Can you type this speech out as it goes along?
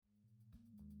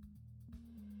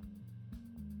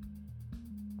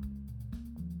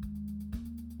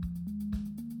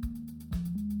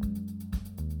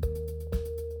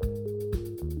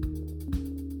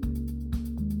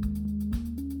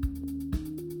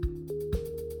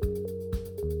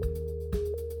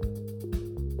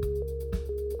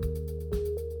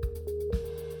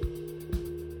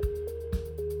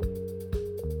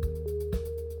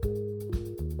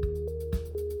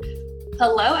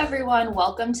Hello, everyone.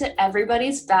 Welcome to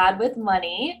Everybody's Bad with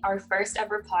Money, our first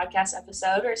ever podcast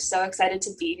episode. We're so excited to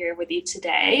be here with you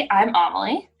today. I'm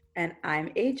Amelie. And I'm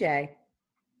AJ.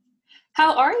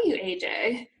 How are you,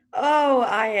 AJ? Oh,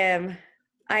 I am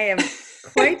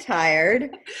quite tired.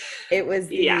 It was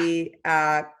the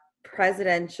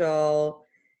presidential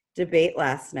debate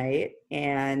last night,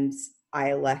 and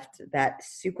I left that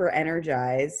super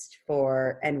energized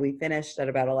and we finished at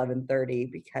about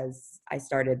 11:30 because I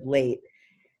started late.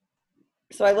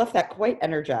 So I left that quite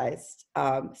energized.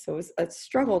 So it was a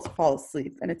struggle to fall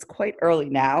asleep, and it's quite early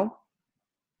now.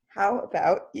 How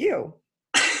about you?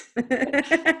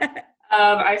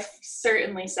 I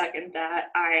certainly second that.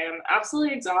 I am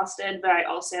absolutely exhausted, but I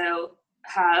also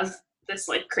have this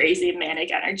like crazy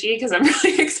manic energy because I'm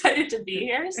really excited to be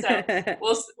here. So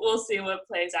we'll see what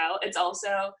plays out. It's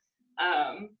also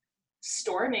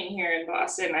storming here in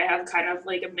Boston. I have kind of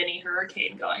like a mini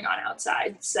hurricane going on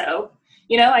outside. So,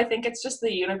 I think it's just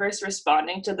the universe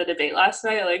responding to the debate last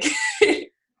night. Like,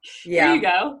 here you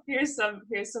go. Here's some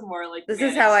more like. This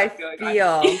is how I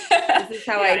feel. This is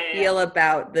how I feel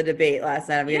about the debate last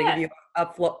night. I'm going to give you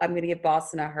I'm going to give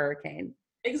Boston a hurricane.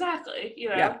 Exactly.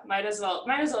 Might as well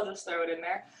just throw it in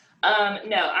there.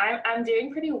 No, I'm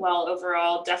doing pretty well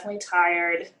overall. Definitely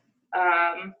tired.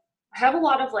 I have a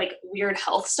lot of like weird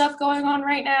health stuff going on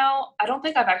right now. I don't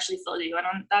think I've actually filled you in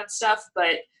on that stuff,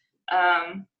 but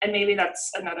and maybe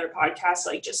that's another podcast,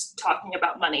 like just talking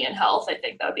about money and health. I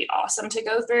think that would be awesome to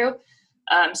go through.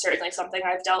 Certainly something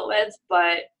I've dealt with,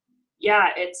 but yeah,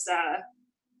 it's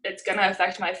going to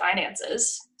affect my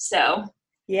finances. So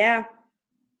yeah.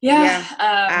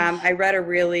 I read a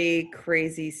really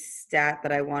crazy stat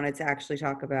that I wanted to actually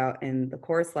talk about in the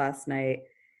course last night.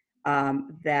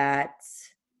 That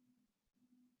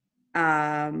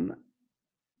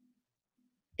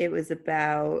it was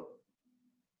about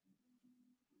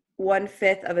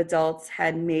 1/5 of adults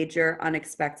had major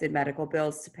unexpected medical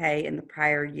bills to pay in the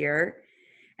prior year,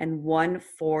 and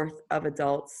 1/4 of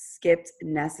adults skipped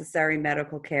necessary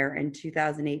medical care in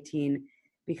 2018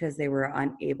 because they were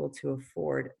unable to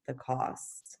afford the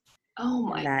cost. Oh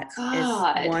my God.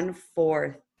 That is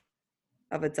 1/4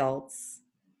 of adults.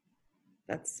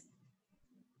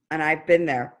 And I've been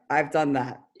there. I've done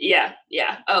that. Yeah.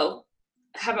 Oh,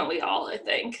 haven't we all, I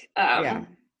think.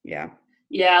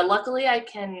 Yeah, luckily I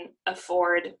can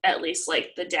afford at least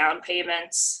like the down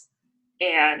payments,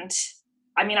 and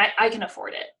I mean I can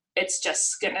afford it. It's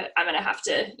just I'm gonna have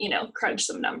to, crunch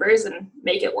some numbers and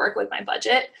make it work with my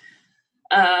budget.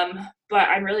 But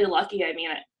I'm really lucky. I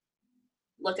mean,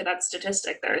 look at that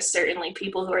statistic. There are certainly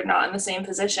people who are not in the same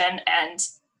position, and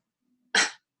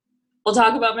we'll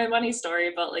talk about my money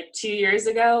story, but like 2 years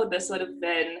ago, this would have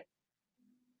been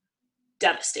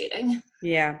devastating.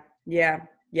 Yeah.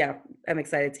 I'm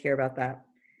excited to hear about that.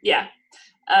 Yeah.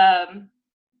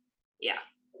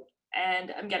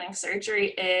 And I'm getting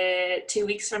surgery 2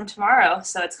 weeks from tomorrow,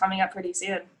 so it's coming up pretty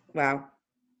soon. Wow.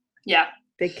 Yeah.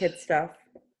 Big kid stuff.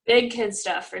 Big kid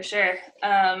stuff for sure.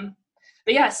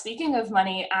 But yeah, speaking of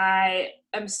money, I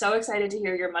am so excited to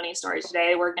hear your money story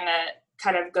today. We're going to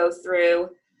kind of go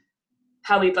through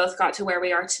how we both got to where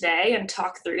we are today and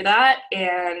talk through that.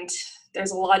 And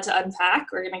there's a lot to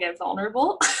unpack. We're going to get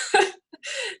vulnerable.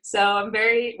 So I'm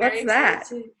very, very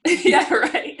What's excited that? Yeah,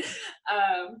 right.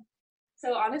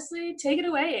 So honestly, take it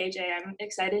away, AJ. I'm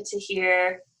excited to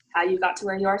hear how you got to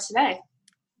where you are today.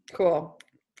 Cool.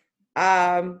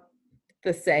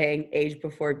 The saying "age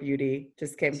before beauty"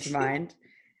 just came to mind,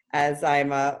 as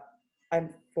I'm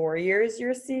 4 years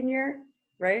your senior,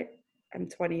 right? I'm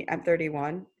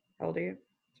 31. How old are you?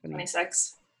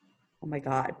 26. Oh my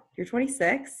God, you're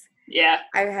 26? Yeah.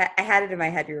 I had it in my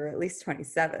head you were at least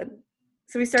 27.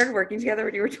 So we started working together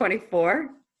when you were 24?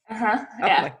 Uh-huh. Oh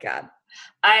my God.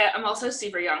 I'm also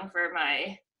super young for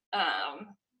my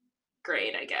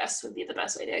grade, I guess, would be the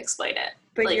best way to explain it.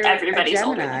 But like you're everybody's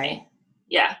older than me.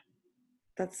 Yeah.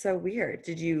 That's so weird.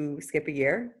 Did you skip a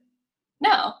year?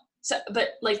 No. So,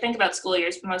 but like think about school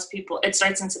years. Most people, it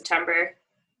starts in September.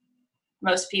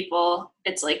 Most people,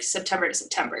 it's like September to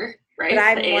September, right?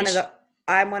 But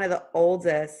I'm one of the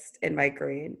oldest in my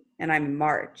grade, and I'm in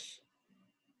March.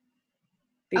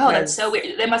 Oh, that's so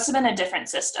weird. There must have been a different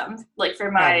system. Like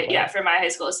for my high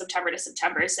school, it's September to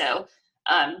September. So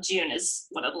June is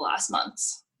one of the last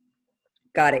months.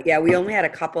 Got it. Yeah, we only had a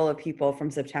couple of people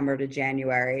from September to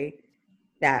January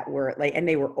that were like, and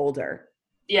they were older.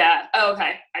 Yeah. Oh,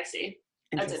 okay. I see.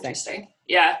 That's interesting.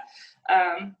 Yeah.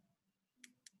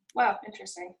 Wow.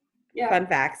 Interesting. Yeah. Fun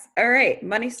facts. All right,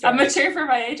 money I'm story. mature for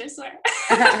my age, I swear.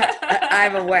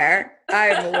 I'm aware.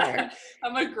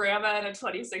 I'm a grandma in a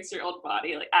 26-year-old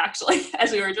body, like actually,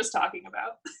 as we were just talking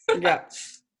about. Yeah.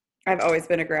 I've always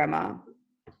been a grandma.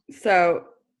 So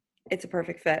it's a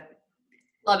perfect fit.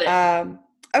 Love it.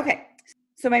 Okay.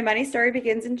 So my money story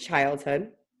begins in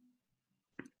childhood.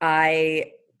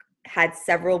 I had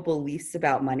several beliefs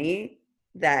about money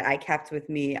that I kept with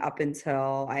me up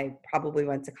until I probably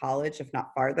went to college, if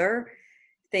not farther.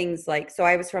 Things like, so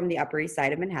I was from the Upper East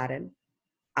Side of Manhattan.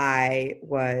 I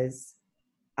was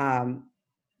um,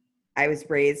 I was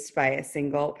raised by a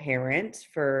single parent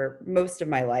for most of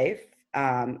my life,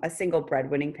 a single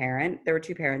breadwinning parent. There were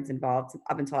two parents involved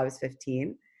up until I was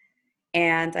 15.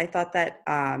 And I thought that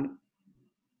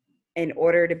in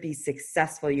order to be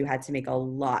successful, you had to make a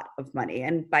lot of money.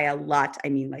 And by a lot, I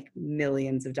mean like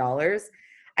millions of dollars.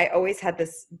 I always had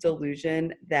this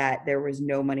delusion that there was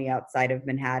no money outside of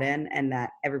Manhattan and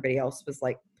that everybody else was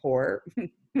like poor,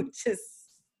 which is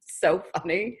so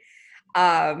funny.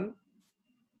 Um,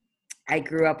 I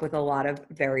grew up with a lot of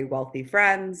very wealthy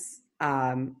friends.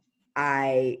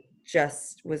 I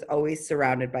just was always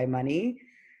surrounded by money.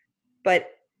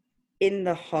 But in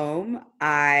the home,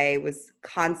 I was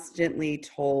constantly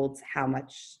told how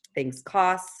much things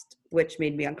cost, which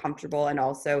made me uncomfortable and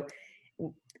also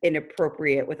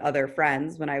inappropriate with other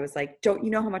friends when I was like, don't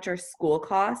you know how much our school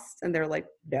costs? And they're like,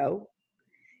 no.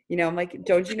 I'm like,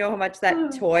 don't you know how much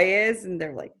that toy is? And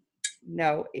they're like,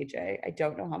 no, AJ, I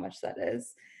don't know how much that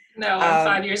is. No, I'm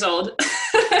 5 years old.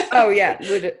 Oh yeah,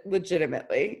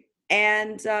 legitimately.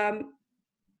 And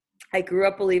I grew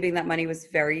up believing that money was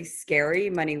very scary.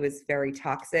 Money was very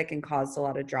toxic and caused a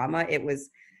lot of drama. It was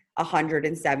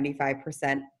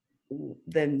 175%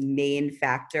 the main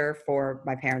factor for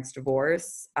my parents'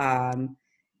 divorce,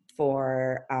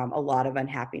 for a lot of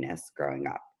unhappiness growing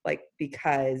up, like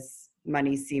because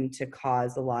money seemed to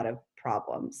cause a lot of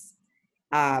problems.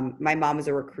 My mom was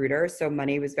a recruiter, so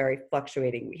money was very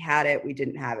fluctuating. We had it, we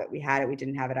didn't have it. We had it, we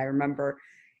didn't have it. I remember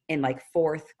in like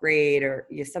fourth grade or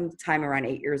sometime around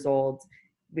 8 years old,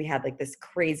 we had like this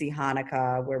crazy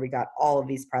Hanukkah where we got all of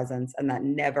these presents, and that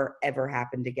never ever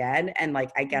happened again. And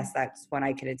like, I guess that's when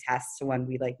I can attest to when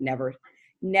we like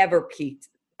never peaked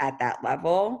at that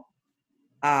level.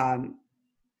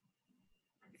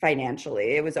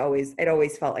 Financially, it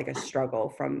always felt like a struggle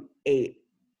from 8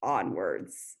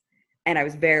 onwards. And I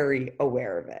was very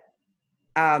aware of it.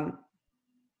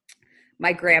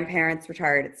 My grandparents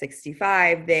retired at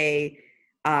 65. They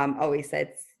always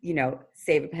said,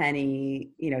 save a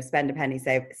penny, spend a penny,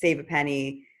 save a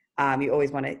penny. You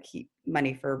always want to keep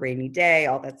money for a rainy day,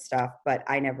 all that stuff. But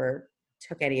I never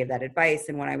took any of that advice.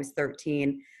 And when I was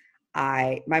 13,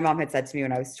 my mom had said to me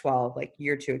when I was 12, like,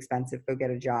 you're too expensive, go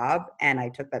get a job. And I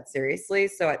took that seriously.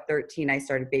 So at 13, I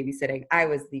started babysitting. I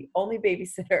was the only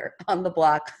babysitter on the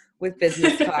block with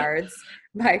business cards.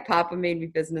 My papa made me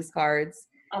business cards.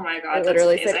 Oh my God. It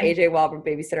literally said AJ Walburn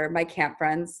babysitter. My camp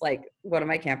friends, like one of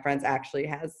my camp friends actually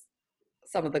has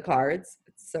some of the cards.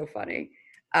 It's so funny.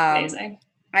 Amazing.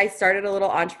 I started a little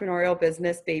entrepreneurial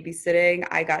business babysitting.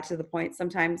 I got to the point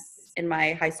sometimes in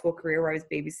my high school career where I was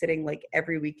babysitting like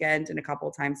every weekend and a couple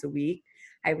of times a week.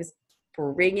 I was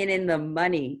bringing in the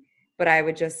money, but I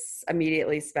would just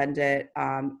immediately spend it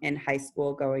in high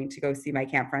school going to go see my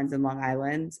camp friends in Long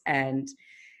Island and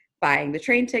buying the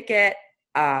train ticket,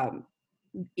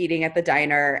 eating at the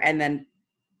diner, and then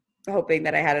hoping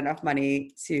that I had enough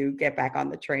money to get back on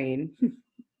the train,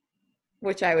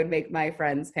 which I would make my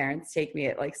friends' parents take me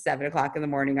at like 7:00 in the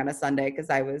morning on a Sunday because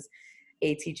I was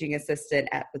a teaching assistant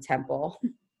at the temple,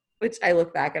 which I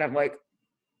look back and I'm like,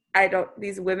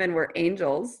 these women were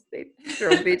angels. They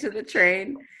drove me to the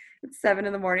train at 7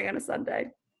 in the morning on a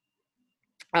Sunday.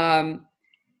 That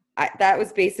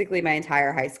was basically my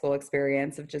entire high school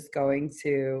experience of just going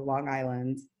to Long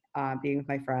Island, being with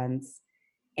my friends,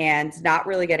 and not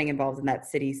really getting involved in that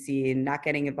city scene, not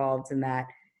getting involved in that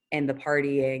and the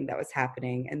partying that was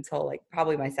happening until like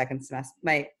probably my second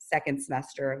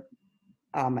semester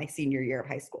of my senior year of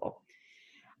high school.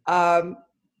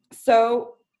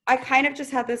 So I kind of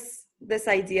just had this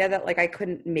idea that like I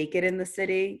couldn't make it in the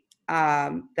city,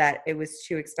 that it was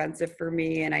too expensive for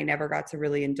me, and I never got to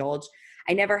really indulge.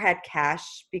 I never had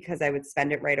cash because I would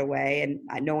spend it right away, and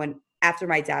no one after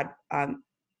my dad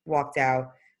walked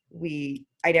out,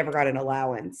 I never got an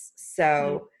allowance.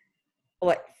 So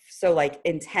like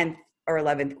in 10th or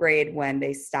 11th grade, when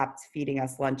they stopped feeding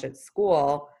us lunch at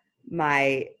school,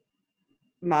 my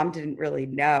mom didn't really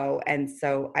know. And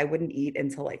so I wouldn't eat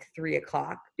until like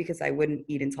 3:00 because I wouldn't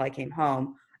eat until I came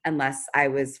home unless I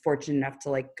was fortunate enough to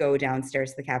like go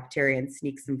downstairs to the cafeteria and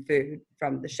sneak some food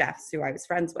from the chefs who I was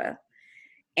friends with.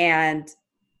 And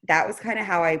that was kind of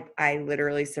how I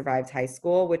literally survived high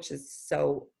school, which is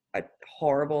so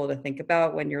horrible to think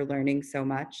about when you're learning so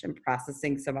much and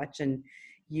processing so much, and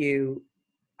you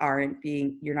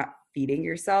you're not feeding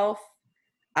yourself,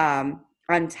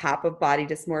 on top of body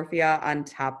dysmorphia, on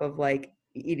top of like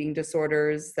eating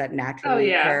disorders that Oh naturally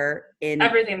yeah. occur in,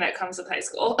 Everything that comes with high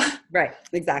school. right,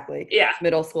 exactly, Yeah.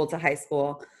 middle school to high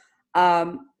school.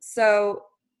 So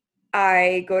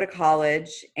I go to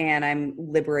college and I'm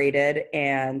liberated,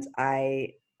 and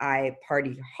I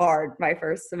party hard my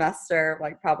first semester,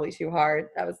 like probably too hard.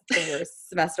 That was the worst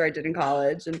semester I did in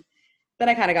college. And then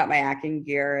I kind of got my acting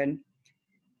gear, and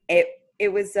it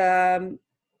it was um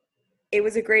it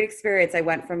was a great experience. I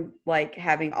went from like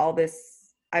having all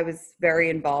this, I was very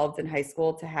involved in high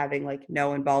school, to having like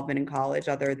no involvement in college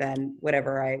other than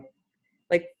whatever I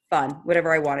like, fun,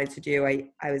 whatever I wanted to do.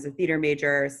 I was a theater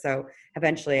major, so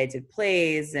eventually I did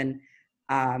plays, and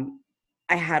um,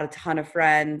 I had a ton of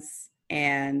friends,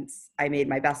 and I made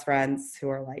my best friends who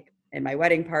are like in my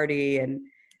wedding party. And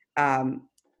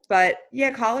but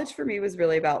yeah, college for me was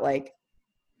really about like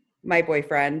my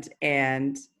boyfriend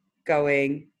and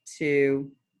going to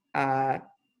uh,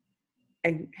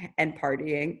 and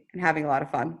partying and having a lot of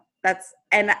fun. That's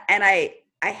and I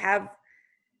have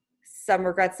some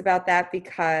regrets about that,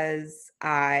 because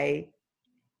I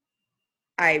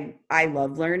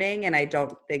love learning, and I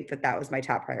don't think that that was my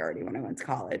top priority when I went to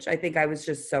college. I think I was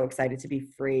just so excited to be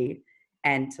free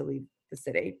and to leave the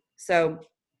city. So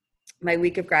my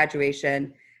week of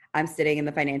graduation, I'm sitting in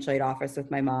the financial aid office with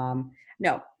my mom.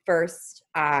 No, first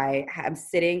I am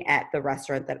sitting at the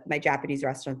restaurant, that my Japanese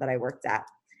restaurant that I worked at,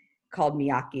 called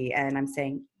Miyaki, and I'm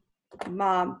saying,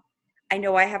 Mom, I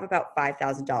know I have about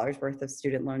 $5,000 worth of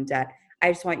student loan debt.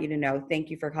 I just want you to know, thank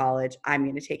you for college. I'm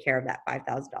going to take care of that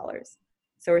 $5,000.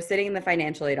 So we're sitting in the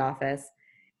financial aid office,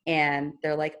 and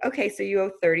they're like, okay, so you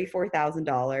owe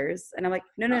 $34,000. And I'm like,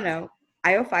 no, no, no.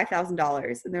 I owe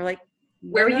 $5,000. And they're like,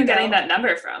 Where no, were no, you getting no. that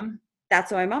number from?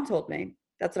 That's what my mom told me.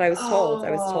 That's what I was told. I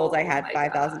was told I Oh had my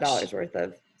 $5,000 gosh. worth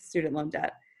of student loan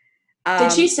debt.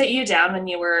 Did she Um, sit you down when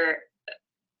you were,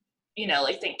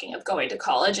 like thinking of going to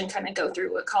college and kind of go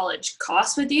through what college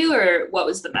costs with you, or what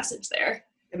was the message there?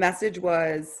 the message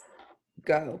was,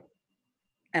 go.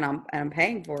 And I'm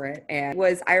paying for it. And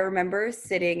I remember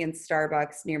sitting in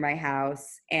Starbucks near my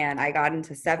house, and I got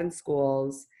into 7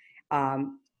 schools,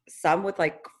 some with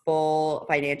like full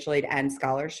financial aid and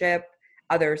scholarship,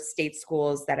 other state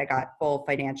schools that I got full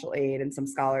financial aid and some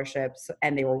scholarships,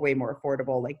 and they were way more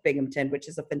affordable, like Binghamton, which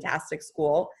is a fantastic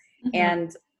school. Mm-hmm.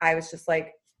 And I was just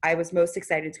like, I was most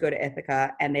excited to go to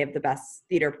Ithaca, and they have the best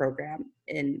theater program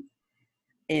in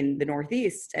the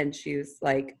Northeast. And she was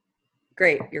like,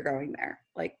 great, you're going there.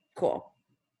 Like, cool.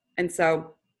 And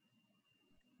so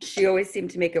she always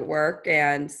seemed to make it work.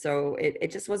 And so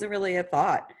it just wasn't really a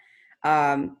thought.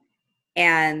 Um,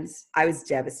 and I was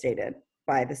devastated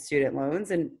by the student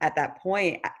loans. And at that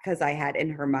point, because I had in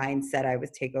her mind said I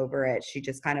would take over it, she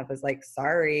just kind of was like,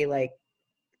 sorry, like,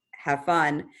 have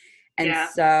fun. And Yeah.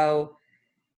 so,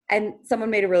 and someone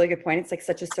made a really good point. It's like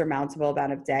such a surmountable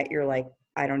amount of debt. You're like,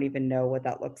 I don't even know what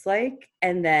that looks like.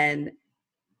 And then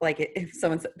like, if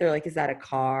someone's, they're like, is that a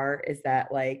car? Is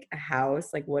that like a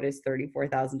house? Like, what is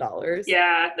 $34,000?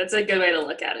 Yeah, that's a good way to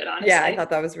look at it, Yeah, I honestly. thought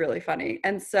that was really funny.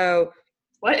 And so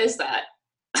What is that?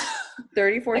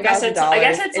 thirty-four I guess thousand it's I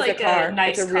guess dollars it's is a like a car. It's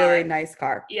nice a really car. nice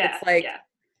car. Yeah, It's like yeah.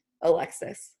 a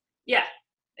Lexus. Yeah.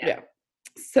 Yeah. Yeah.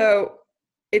 So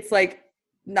it's like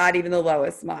not even the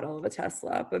lowest model of a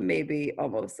Tesla, but maybe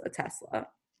almost a Tesla,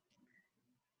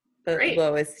 the Great.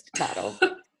 lowest model.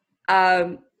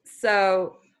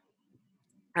 So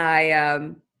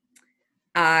I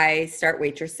I start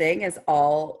waitressing, as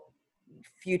all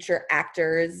future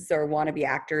actors or wannabe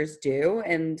actors do.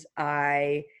 And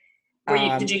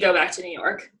Did you go back to New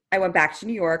York? I went back to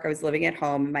New York. I was living at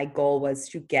home. My goal was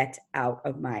to get out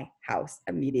of my house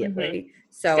Mm-hmm. immediately.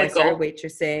 So I Good started goal.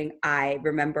 waitressing. I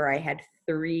remember I had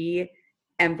 3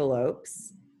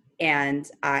 envelopes, and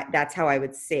that's how I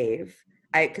would save.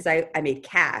 Because I made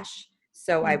cash.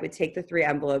 So I Mm. would take the 3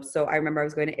 envelopes. So I remember I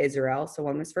was going to Israel. So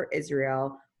one was for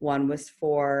Israel. One was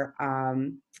for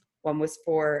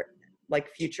like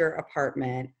future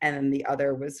apartment, and then the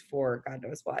other was for God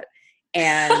knows what.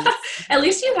 And At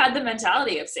least you had the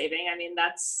mentality of saving. I mean,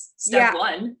 that's step yeah,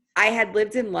 one. I had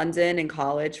lived in London in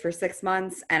college for 6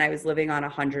 months, and I was living on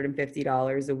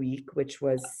 $150 a week, which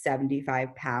was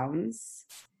 75 pounds.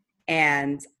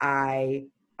 And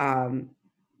um,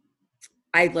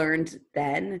 I learned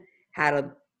then how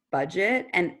to budget.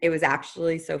 And it was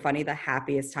actually so funny. The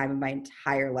happiest time of my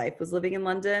entire life was living in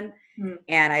London. Hmm.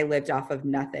 and I lived off of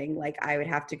nothing. Like I would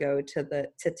have to go to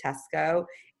Tesco,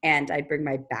 and I'd bring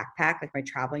my backpack, like my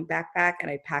traveling backpack, and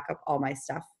I'd pack up all my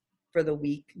stuff for the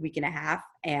week and a half.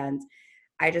 And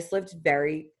I just lived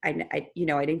I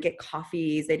didn't get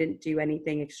coffees. I didn't do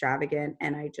anything extravagant.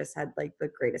 And I just had like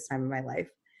the greatest time of my life.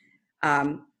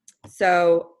 Um,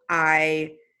 so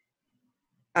I,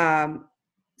 um,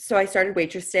 so I started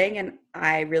waitressing, and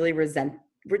I really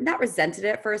not resented it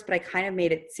at first, but I kind of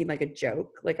made it seem like a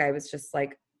joke. Like I was just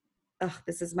like, oh,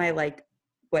 this is my like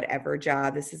whatever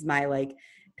job. This is my like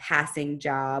passing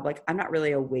job. Like I'm not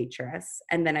really a waitress.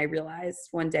 And then I realized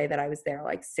one day that I was there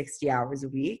like 60 hours a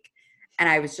week, and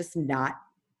I was just not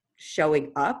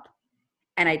showing up.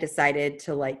 And I decided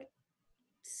to like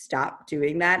stop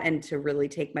doing that and to really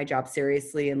take my job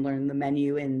seriously and learn the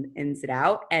menu ins and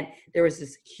out. And there was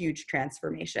this huge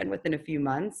transformation within a few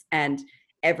months, and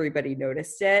everybody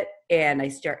noticed it. And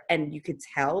and you could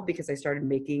tell because I started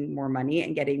making more money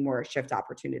and getting more shift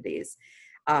opportunities.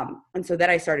 And so then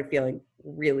I started feeling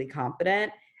really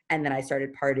confident, and then I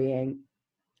started partying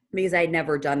because I'd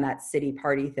never done that city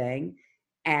party thing.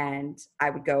 And I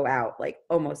would go out like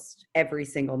almost every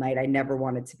single night. I never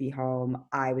wanted to be home.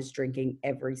 I was drinking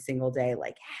every single day,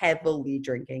 like heavily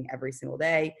drinking every single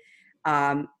day.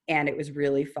 And it was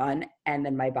really fun. And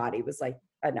then my body was like,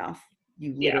 enough.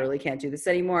 You literally can't do this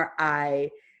anymore.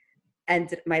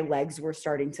 And my legs were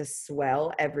starting to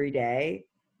swell every day,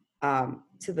 up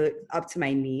to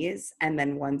my knees. And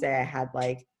then one day I had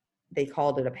like, they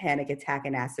called it a panic attack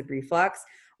and acid reflux,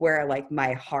 where like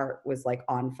my heart was like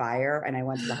on fire, and I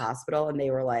went to the hospital, and they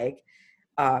were like,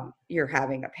 you're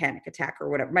having a panic attack or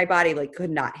whatever. My body like could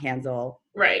not handle.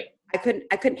 Right. I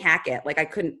couldn't hack it. Like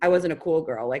I wasn't a cool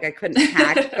girl. Like I couldn't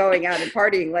hack going out and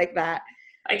partying like that.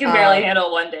 I can barely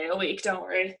handle one day a week. Don't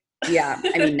worry. Yeah.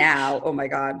 I mean now, oh my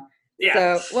God.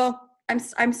 Yeah. So, well,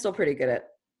 I'm still pretty good at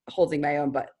holding my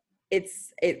own, but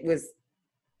it was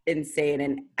insane.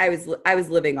 And I was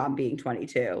living on being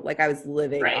 22. Like I was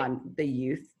living on the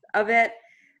youth of it.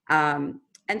 And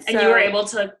you were able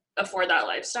to afford that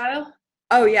lifestyle?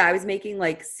 Oh yeah. I was making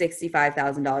like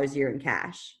 $65,000 a year in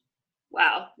cash.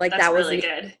 Wow. Like that's that was really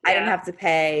good. I didn't have to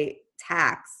pay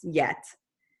tax yet.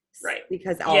 Right.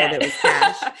 Because all of it was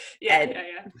cash. Yeah.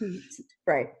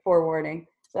 Right. Forewarning.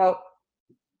 So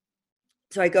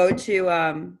I go to,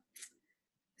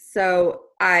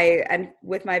 and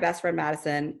with my best friend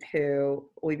Madison, who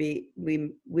we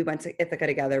went to Ithaca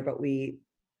together, but we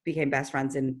became best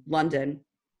friends in London,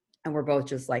 and we're both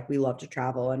just like, we love to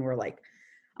travel, and we're like,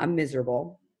 I'm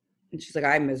miserable. And she's like,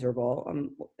 I'm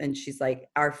miserable. And she's like,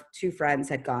 our two friends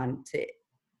had gone to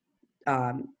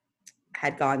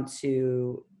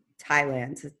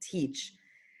Thailand to teach.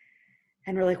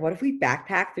 And we're like, what if we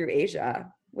backpack through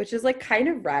Asia? Which is like kind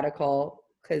of radical,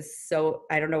 because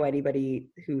I don't know anybody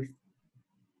who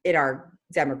in our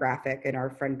demographic, in our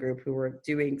friend group, who were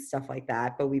doing stuff like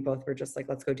that, but we both were just like,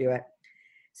 let's go do it.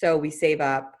 So we save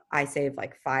up. I save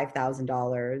like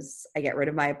 $5,000. I get rid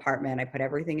of my apartment. I put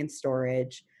everything in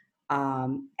storage.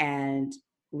 And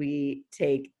we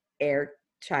take Air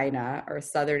China, or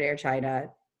Southern Air China,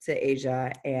 to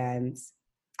Asia. And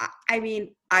I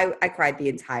mean, I cried the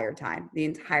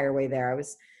entire way there. I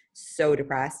was so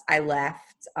depressed. I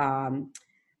left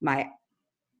my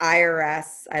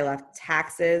IRS, I left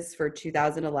taxes for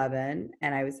 2011,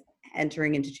 and I was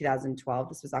entering into 2012.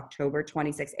 This was October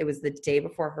 26th. It was the day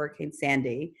before Hurricane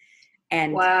Sandy.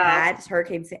 And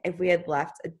if we had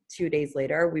left 2 days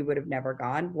later, we would have never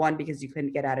gone. One, because you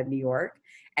couldn't get out of New York,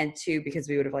 and two, because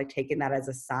we would have like taken that as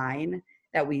a sign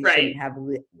that we shouldn't have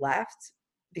left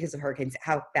because of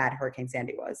how bad Hurricane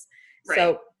Sandy was. Right.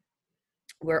 So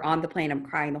we're on the plane. I'm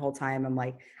crying the whole time. I'm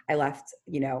like, I left,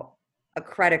 a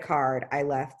credit card. I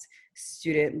left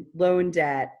student loan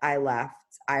debt. I left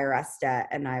IRS debt.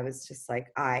 And I was just like,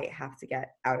 I have to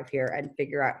get out of here and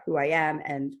figure out who I am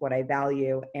and what I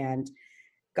value. And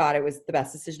God, it was the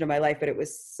best decision of my life, but it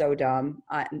was so dumb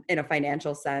in a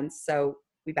financial sense. So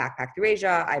we backpacked through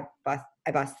Asia. I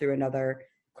bust through another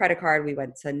credit card. We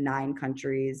went to 9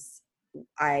 countries.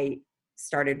 I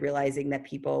started realizing that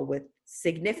people with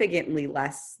significantly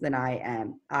less than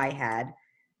I had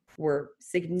were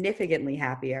significantly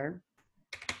happier.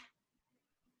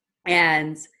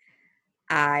 And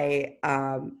I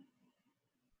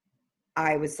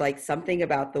was like, something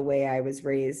about the way I was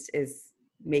raised is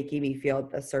making me feel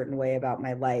a certain way about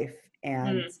my life.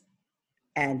 And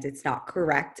it's not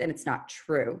correct, and it's not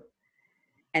true.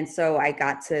 And so I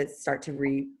got to start to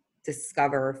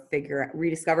rediscover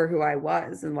who I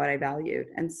was and what I valued.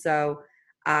 And so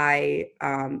I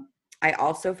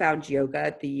also found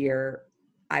yoga the year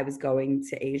I was going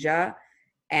to Asia,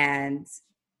 and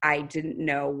I didn't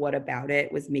know what about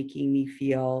it was making me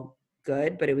feel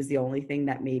good, but it was the only thing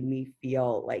that made me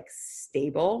feel like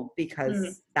stable, Mm.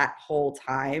 because that whole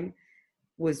time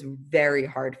was very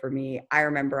hard for me. I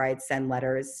remember I'd send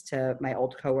letters to my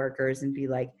old coworkers and be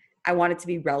like, I wanted to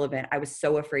be relevant. I was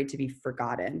so afraid to be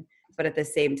forgotten. But at the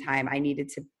same time, I needed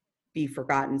to be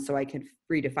forgotten so I could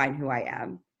redefine who I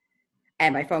am.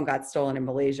 And my phone got stolen in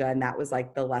Malaysia. And that was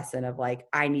like the lesson of like,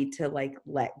 I need to like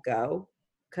let go,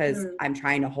 because Mm. I'm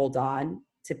trying to hold on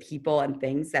to people and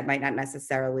things that might not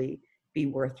necessarily be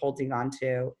worth holding on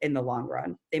to in the long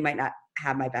run. They might not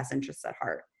have my best interests at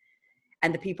heart.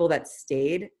 And the people that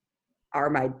stayed are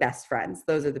my best friends.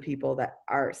 Those are the people that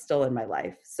are still in my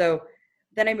life. So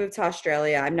then I moved to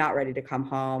Australia. I'm not ready to come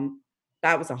home.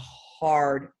 That was a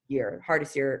hard year,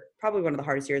 hardest year, probably one of the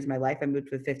hardest years of my life. I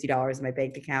moved with $50 in my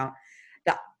bank account.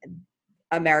 The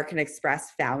American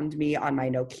Express found me on my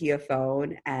Nokia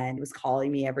phone and was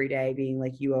calling me every day, being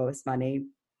like, you owe us money.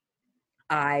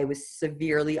 I was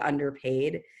severely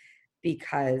underpaid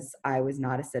because I was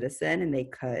not a citizen and they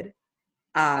could.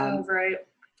 Oh, Um, right.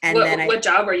 and then What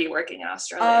job were you working in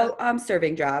Australia? I'm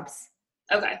serving jobs.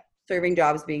 Okay. Serving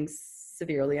jobs, being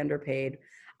severely underpaid.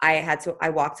 I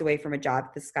walked away from a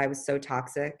job. This guy was so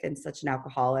toxic and such an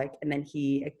alcoholic. And then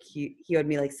he owed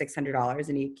me like $600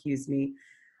 and he accused me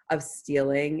of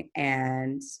stealing.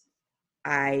 And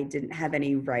I didn't have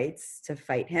any rights to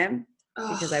fight him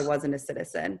because I Oh, wasn't a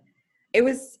citizen. It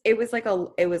was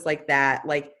like that.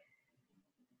 Like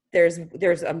there's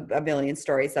a million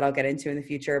stories that I'll get into in the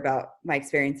future about my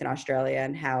experience in Australia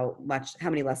and how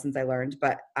many lessons I learned.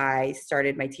 But I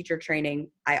started my teacher training.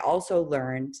 I also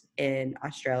learned in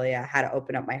Australia how to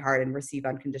open up my heart and receive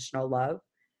unconditional love.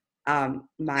 how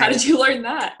My did you learn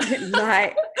that?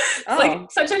 my It's like oh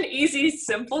such an easy,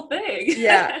 simple thing.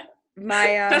 yeah,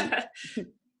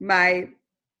 my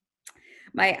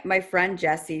my my friend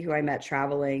Jessie, who I met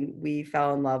traveling, we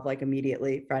fell in love like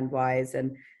immediately, friend wise.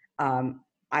 And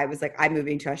I was like, I'm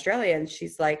moving to Australia, and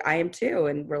she's like, I am too.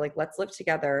 And we're like, let's live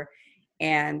together.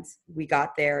 And we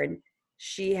got there, and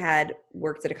she had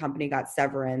worked at a company, got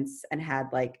severance, and had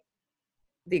like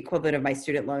the equivalent of my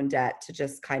student loan debt to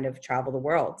just kind of travel the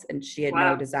world. And she had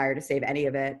no Wow. desire to save any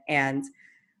of it. And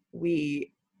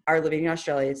we are living in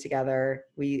Australia together.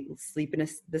 We sleep in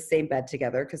the same bed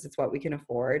together because it's what we can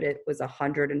afford. It was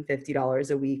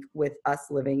 $150 a week with us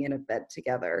living in a bed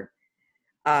together,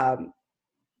 um,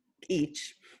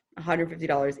 each.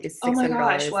 $150 is Oh my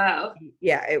gosh, $600. wow.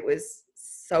 Yeah, it was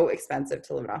so expensive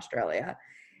to live in Australia.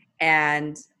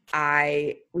 And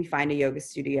we find a yoga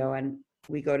studio and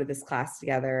we go to this class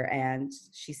together, and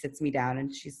she sits me down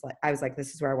and she's like, I was like,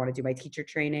 this is where I want to do my teacher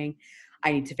training.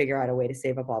 I need to figure out a way to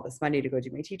save up all this money to go do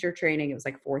my teacher training. It was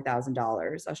like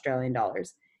 $4,000 Australian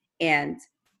dollars. And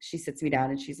she sits me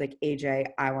down and she's like, AJ,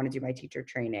 I want to do my teacher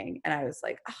training. And I was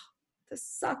like, oh, this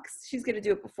sucks. She's going to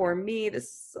do it before me. This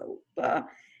is so,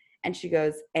 and she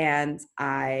goes, and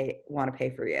I want to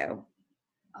pay for you.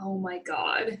 Oh my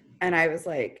God. And I was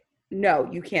like, no,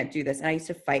 you can't do this. And I used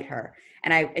to fight her.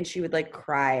 And she would like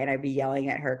cry and I'd be yelling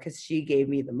at her because she gave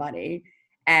me the money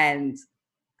and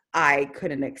I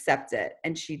couldn't accept it.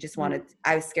 And she just wanted,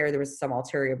 I was scared there was some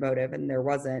ulterior motive, and there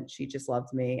wasn't. She just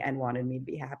loved me and wanted me to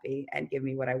be happy and give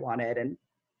me what I wanted. And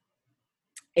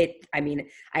I mean,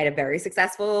 I had a very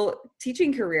successful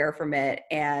teaching career from it,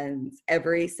 and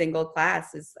every single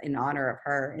class is in honor of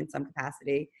her in some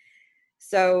capacity.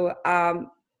 So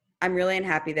I'm really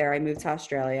unhappy there. I moved to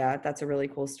Australia. That's a really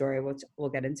cool story, which we'll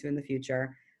get into in the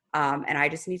future. And I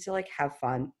just need to like have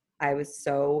fun. I was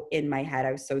so in my head.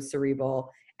 I was so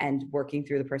cerebral and working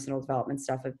through the personal development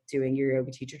stuff of doing your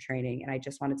yoga teacher training. And I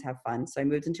just wanted to have fun. So I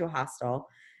moved into a hostel.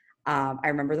 I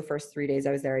remember the first 3 days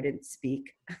I was there, I didn't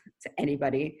speak to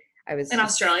anybody. I was In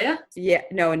just, Australia? yeah,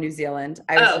 no, in New Zealand.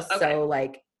 I was Oh, just okay. so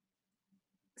like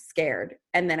scared.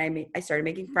 And then I started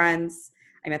making friends.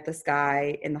 I met this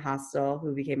guy in the hostel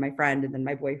who became my friend and then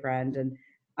my boyfriend. And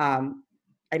um,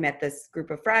 I met this group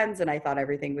of friends and I thought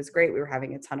everything was great. We were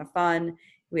having a ton of fun.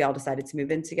 We all decided to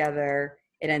move in together.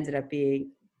 It ended up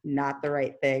being not the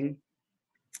right thing.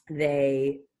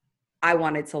 I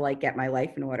wanted to like get my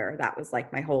life in order. That was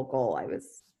like my whole goal. I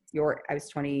was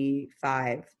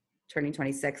 25, turning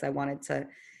 26. I wanted to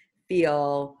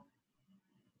feel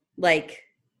like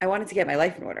I wanted to get my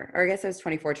life in order. Or I guess I was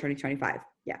 24, turning 25.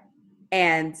 Yeah.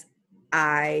 And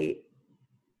I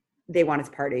they wanted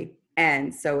to party.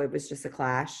 And so it was just a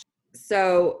clash.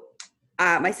 So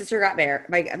my sister got married.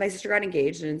 My sister got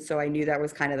engaged, and so I knew that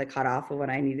was kind of the cutoff of when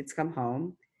I needed to come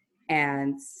home.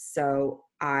 And so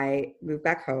I moved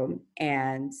back home.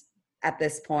 And at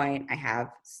this point, I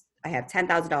have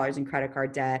 $10,000 in credit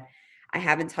card debt. I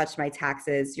haven't touched my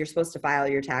taxes. You're supposed to file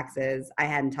your taxes. I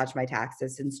hadn't touched my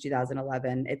taxes since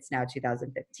 2011. It's now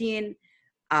 2015.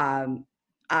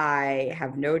 I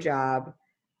have no job.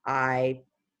 I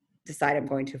decide I'm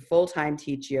going to full-time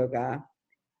teach yoga,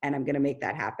 and I'm going to make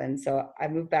that happen. So I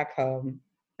moved back home.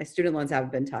 My student loans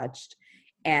haven't been touched,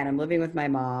 and I'm living with my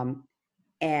mom.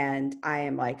 And I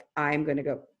am like, I'm going to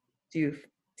go do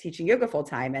teaching yoga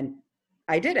full-time. And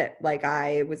I did it. Like,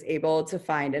 I was able to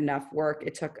find enough work.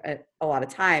 It took a lot of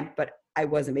time, but I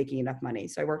wasn't making enough money.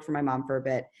 So I worked for my mom for a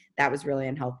bit. That was really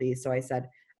unhealthy. So I said,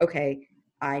 okay,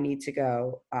 I need to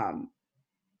go.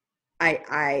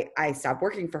 I stopped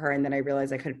working for her, and then I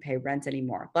realized I couldn't pay rent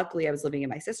anymore. Luckily, I was living in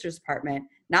my sister's apartment.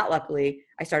 Not luckily,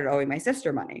 I started owing my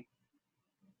sister money.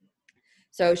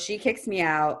 So she kicks me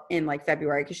out in like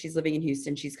February because she's living in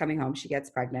Houston. She's coming home. She gets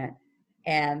pregnant.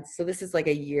 And so this is like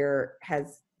a year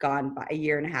has gone by, a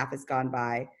year and a half has gone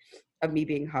by of me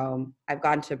being home. I've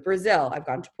gone to Brazil. I've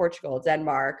gone to Portugal,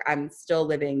 Denmark. I'm still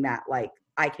living that, like,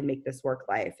 I can make this work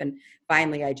life. And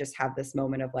finally, I just have this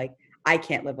moment of like, I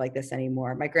can't live like this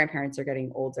anymore. My grandparents are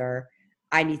getting older.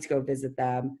 I need to go visit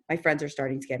them. My friends are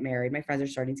starting to get married. My friends are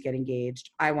starting to get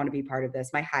engaged. I want to be part of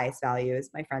this. My highest value is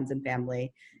my friends and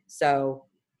family. So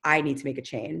I need to make a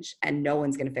change, and no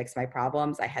one's going to fix my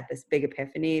problems. I had this big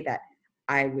epiphany that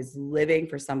I was living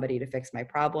for somebody to fix my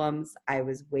problems. I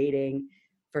was waiting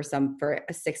for a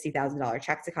 $60,000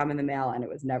 check to come in the mail, and it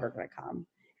was never going to come.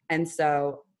 And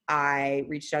so I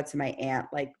reached out to my aunt,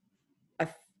 like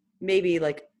maybe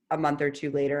like a month or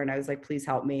two later, and I was like, please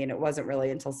help me. And it wasn't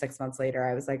really until 6 months later,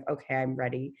 I was like, okay, I'm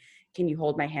ready. Can you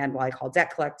hold my hand while I call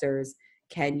debt collectors?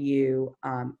 Can you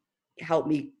help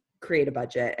me create a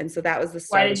budget? And so that was the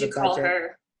Why start did of the you call budget.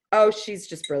 her? Oh, she's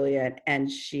just brilliant. And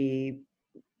she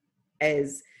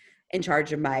is in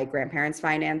charge of my grandparents'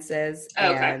 finances.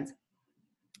 Oh, okay. And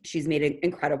she's made an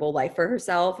incredible life for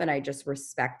herself. And I just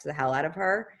respect the hell out of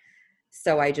her.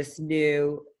 So I just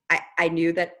knew, I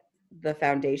knew that the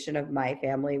foundation of my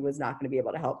family was not going to be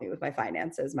able to help me with my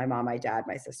finances. My mom, my dad,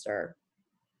 my sister,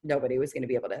 nobody was going to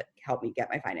be able to help me get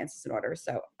my finances in order.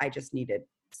 So I just needed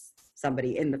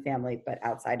somebody in the family, but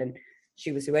outside, and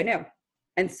she was who I knew.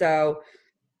 And so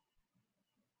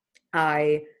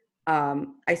I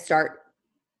start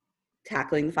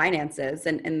tackling the finances,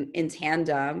 and in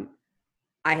tandem,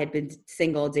 I had been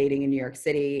single dating in New York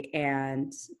City,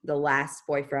 and the last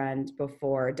boyfriend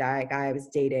before guy I was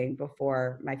dating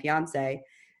before my fiance,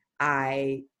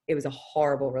 it was a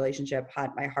horrible relationship,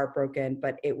 had my heart broken,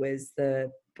 but it was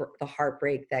the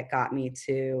heartbreak that got me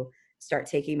to start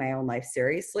taking my own life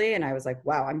seriously. And I was like,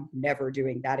 wow, I'm never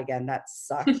doing that again. That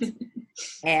sucked.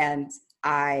 And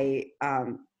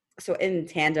so in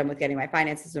tandem with getting my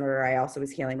finances in order, I also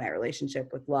was healing my relationship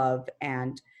with love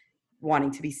and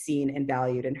wanting to be seen and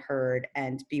valued and heard,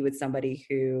 and be with somebody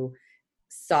who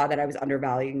saw that I was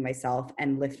undervaluing myself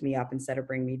and lift me up instead of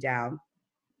bring me down.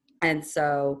 And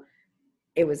so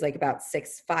it was like about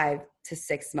 5 to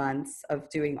 6 months of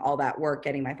doing all that work,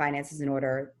 getting my finances in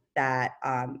order, that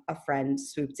a friend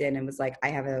swooped in and was like, I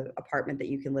have an apartment that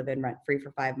you can live in rent free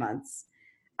for 5 months.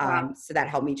 Wow. So that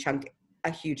helped me chunk a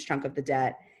huge chunk of the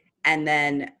debt. And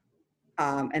then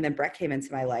Brett came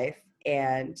into my life,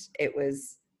 and it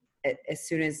was, as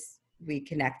soon as we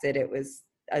connected, it was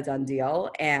a done deal.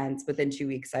 And within 2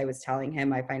 weeks, I was telling him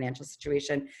my financial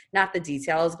situation, not the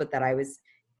details, but that I was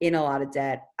in a lot of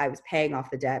debt. I was paying off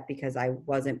the debt because I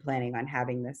wasn't planning on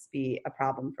having this be a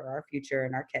problem for our future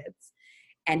and our kids.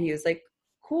 And he was like,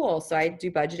 cool. So I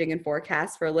do budgeting and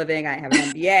forecasts for a living. I have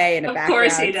an MBA and a Of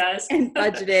course he background does. in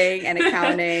budgeting and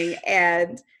accounting,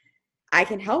 and I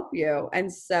can help you.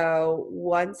 And so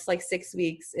once, like 6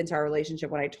 weeks into our relationship,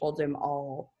 when I told him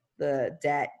all the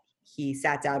debt, he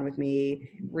sat down with me,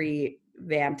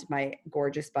 revamped my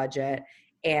gorgeous budget,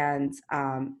 and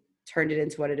turned it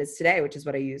into what it is today, which is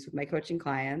what I use with my coaching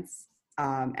clients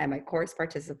and my course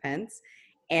participants.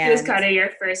 And he was kind of your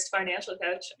first financial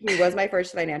coach. He was my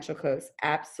first financial coach,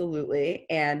 absolutely.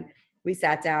 And we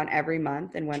sat down every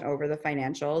month and went over the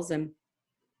financials, and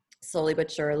slowly but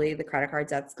surely, the credit card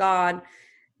debt's gone.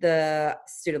 The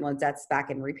student loan debt's back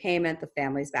in repayment. The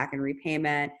family's back in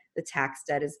repayment. The tax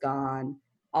debt is gone.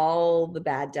 All the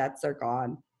bad debts are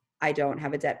gone. I don't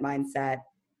have a debt mindset.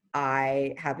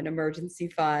 I have an emergency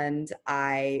fund.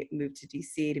 I moved to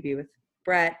DC to be with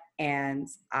Brett, and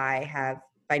I have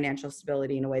financial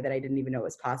stability in a way that I didn't even know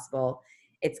was possible.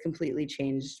 It's completely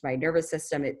changed my nervous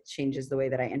system. It changes the way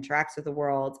that I interact with the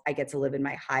world. I get to live in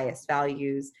my highest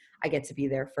values. I get to be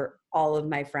there for all of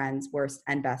my friends' worst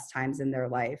and best times in their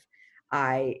life.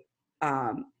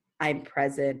 I'm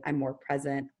present. I'm more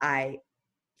present. I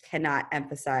cannot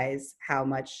emphasize how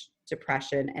much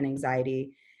depression and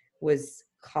anxiety was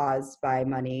caused by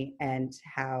money and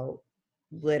how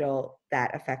little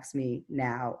that affects me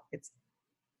now. It's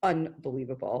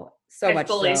unbelievable. I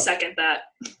fully second that.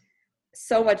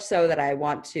 So much so that I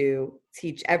want to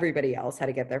teach everybody else how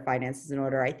to get their finances in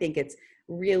order. I think it's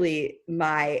really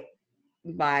my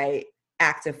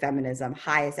act of feminism,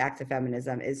 highest act of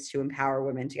feminism, is to empower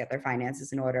women to get their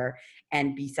finances in order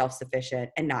and be self-sufficient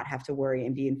and not have to worry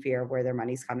and be in fear of where their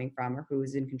money's coming from or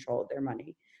who's in control of their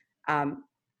money.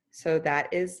 So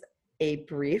that is a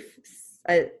brief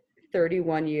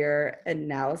 31-year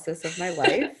analysis of my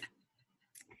life.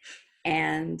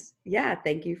 And yeah,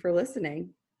 thank you for listening.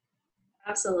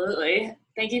 Absolutely.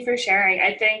 Thank you for sharing.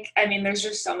 I mean, there's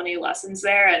just so many lessons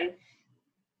there, and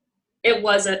it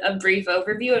was a brief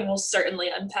overview, and we'll certainly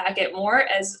unpack it more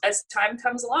as time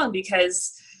comes along,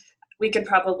 because we could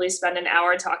probably spend an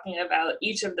hour talking about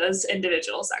each of those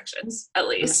individual sections, at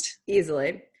least.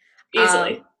 Easily.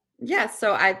 Yeah,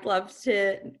 so I'd love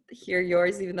to hear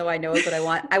yours, even though I know it, but I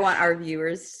want our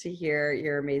viewers to hear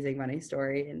your amazing money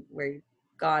story and where you've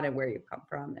gone and where you've come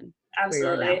from. And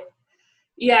absolutely.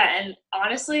 Yeah, and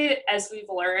honestly, as we've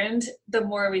learned, the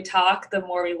more we talk, the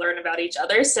more we learn about each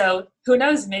other. So who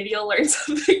knows, maybe you'll learn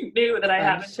something new that I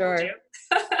haven't told you.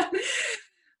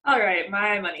 All right,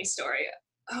 my money story.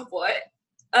 Oh boy.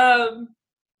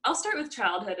 I'll start with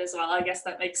childhood as well. I guess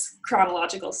that makes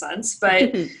chronological sense.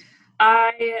 But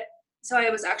I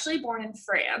was actually born in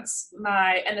France.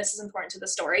 And this is important to the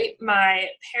story, my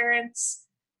parents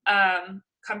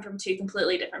come from two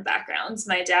completely different backgrounds.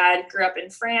 My dad grew up in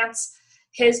France.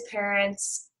 His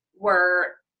parents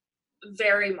were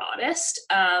very modest.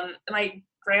 My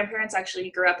grandparents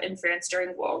actually grew up in France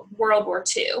during World War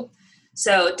II.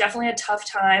 So definitely a tough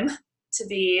time to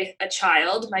be a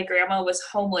child. My grandma was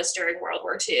homeless during World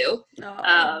War II.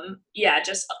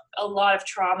 Just a lot of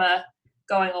trauma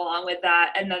going along with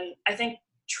that. And then I think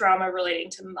trauma relating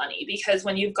to money, because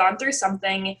when you've gone through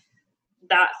something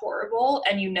that horrible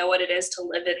and you know what it is to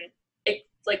live in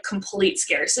like complete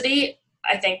scarcity,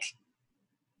 I think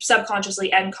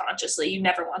subconsciously and consciously, you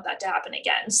never want that to happen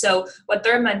again. So what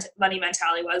their money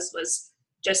mentality was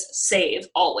just save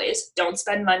always. Don't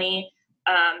spend money,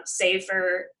 save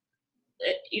for,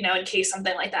 in case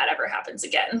something like that ever happens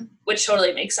again, which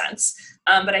totally makes sense.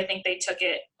 But I think they took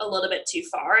it a little bit too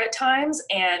far at times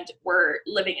and were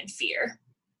living in fear,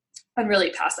 and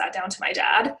really passed that down to my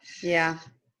dad. Yeah.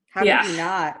 How could you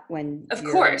not when of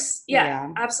course.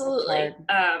 Yeah, absolutely.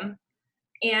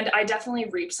 And I definitely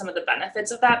reaped some of the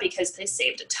benefits of that because they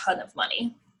saved a ton of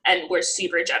money and were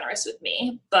super generous with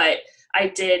me. But I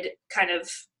did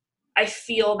I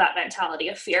feel that mentality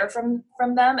of fear from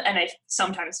them, and I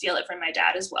sometimes feel it from my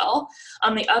dad as well.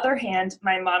 On the other hand,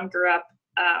 my mom grew up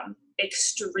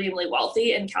extremely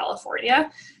wealthy in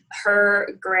California. Her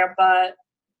grandpa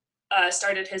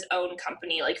started his own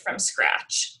company, like from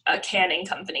scratch, a canning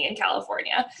company in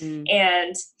California.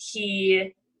 And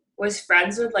he was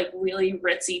friends with like really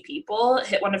ritzy people.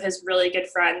 One of his really good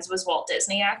friends was Walt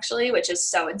Disney, actually, which is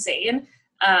so insane.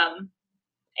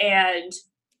 And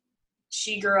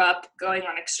she grew up going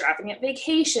on extravagant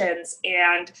vacations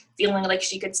and feeling like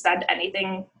she could spend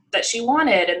anything that she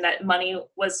wanted and that money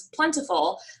was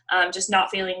plentiful, just not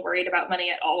feeling worried about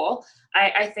money at all.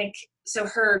 I think so.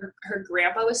 Her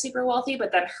grandpa was super wealthy,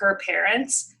 but then her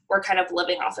parents were kind of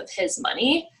living off of his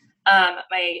money.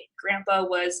 My grandpa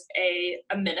was a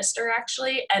minister,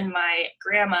 actually, and my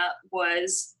grandma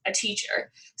was a teacher.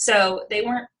 So they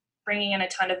weren't bringing in a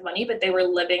ton of money, but they were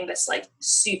living this like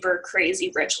super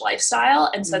crazy rich lifestyle.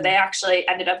 And so they actually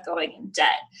ended up going in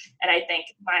debt. And I think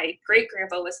my great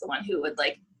grandpa was the one who would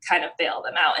like kind of bail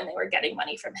them out, and they were getting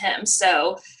money from him.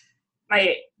 So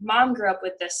my mom grew up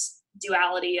with this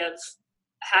duality of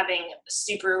having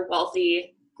super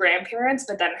wealthy grandparents,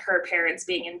 but then her parents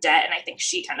being in debt. And I think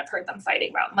she kind of heard them fighting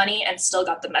about money and still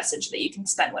got the message that you can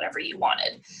spend whatever you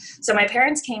wanted. So my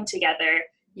parents came together.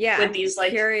 Yeah. With these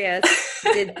like curious,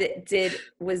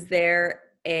 was there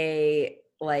a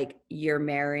like you're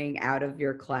marrying out of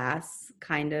your class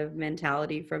kind of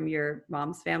mentality from your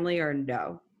mom's family, or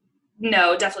no?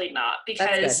 No, definitely not.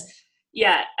 Because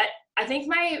I think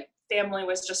my family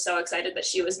was just so excited that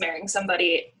she was marrying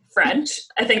somebody French.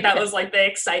 I think that was like the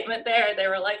excitement there. They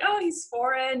were like, oh, he's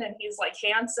foreign and he's like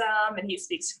handsome and he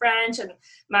speaks French. And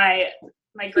my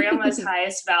grandma's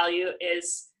highest value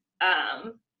is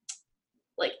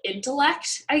like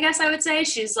intellect, I guess I would say.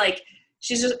 She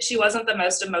wasn't the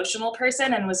most emotional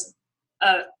person, and was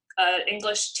a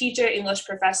English teacher, English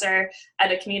professor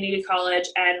at a community college,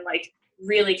 and like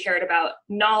really cared about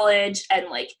knowledge and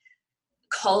like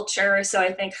culture. So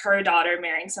I think her daughter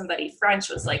marrying somebody French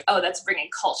was like, oh, that's bringing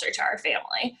culture to our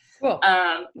family. Cool.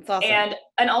 That's awesome.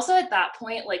 And also at that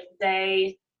point, like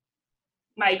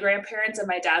my grandparents and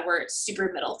my dad were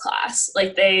super middle class.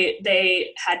 Like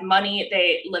they had money.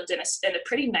 They lived in a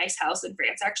pretty nice house in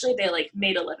France. Actually, they like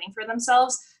made a living for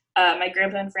themselves. My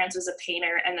grandpa in France was a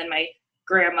painter, and then my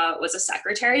grandma was a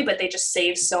secretary, but they just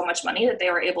saved so much money that they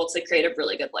were able to create a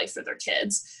really good life for their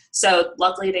kids. So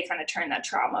luckily they kind of turned that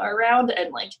trauma around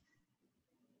and like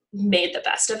made the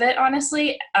best of it,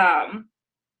 honestly.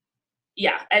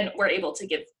 Yeah. And were able to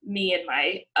give me and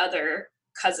my other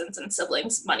cousins and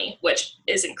siblings money, which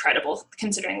is incredible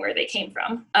considering where they came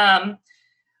from.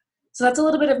 So that's a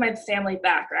little bit of my family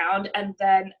background. And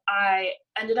then I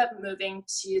ended up moving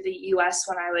to the US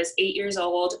when I was 8 years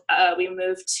old. We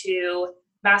moved to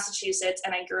Massachusetts,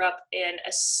 and I grew up in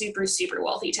a super, super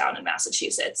wealthy town in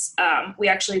Massachusetts. We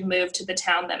actually moved to the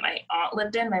town that my aunt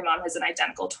lived in. My mom has an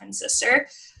identical twin sister.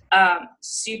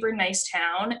 Super nice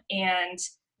town. And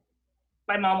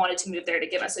my mom wanted to move there to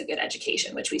give us a good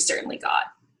education, which we certainly got.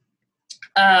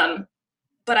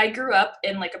 But I grew up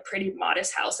in like a pretty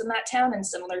modest house in that town. And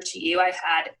similar to you, I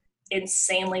had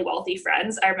insanely wealthy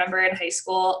friends. I remember in high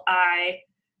school, I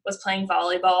was playing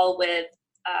volleyball with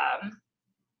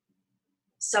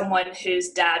someone whose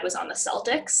dad was on the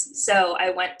Celtics. So I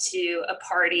went to a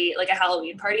party, like a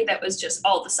Halloween party that was just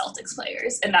all the Celtics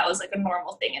players. And that was like a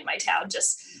normal thing in my town,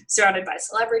 just surrounded by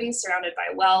celebrities, surrounded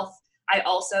by wealth. I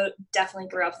also definitely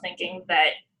grew up thinking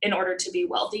that in order to be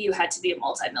wealthy, you had to be a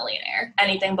multimillionaire.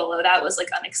 Anything below that was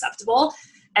like unacceptable.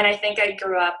 And I think I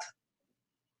grew up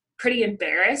pretty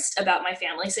embarrassed about my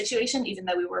family situation, even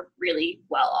though we were really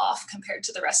well off compared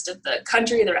to the rest of the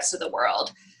country, the rest of the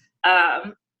world.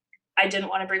 I didn't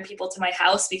want to bring people to my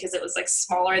house because it was like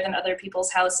smaller than other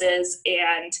people's houses.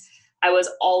 And I was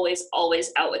always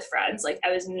out with friends. Like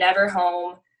I was never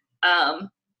home.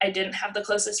 I didn't have the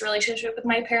closest relationship with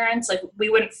my parents. Like we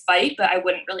wouldn't fight, but I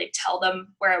wouldn't really tell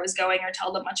them where I was going or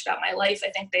tell them much about my life.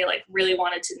 I think they like really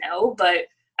wanted to know, but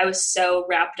I was so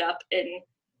wrapped up in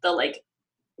the like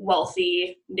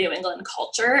wealthy New England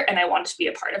culture, and I wanted to be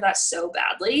a part of that so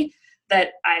badly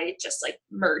that I just like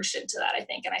merged into that, I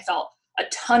think. And I felt a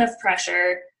ton of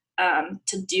pressure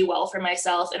to do well for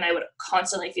myself, and I would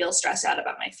constantly feel stressed out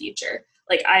about my future.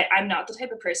 Like I'm not the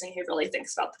type of person who really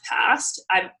thinks about the past.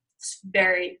 I'm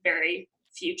very, very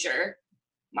future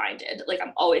minded. Like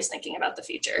I'm always thinking about the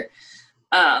future.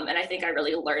 And I think I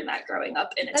really learned that growing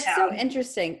up in a town. That's so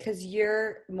interesting because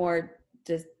you're more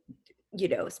just,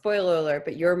 spoiler alert,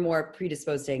 but you're more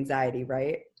predisposed to anxiety,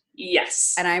 right?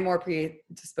 Yes. And I'm more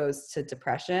predisposed to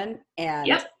depression. And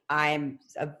yep. I'm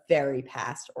a very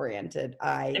past oriented.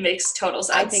 It makes total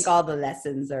sense. I think all the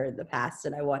lessons are in the past,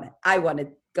 and I want to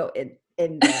go in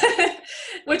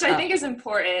which I think is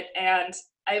important. And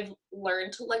I've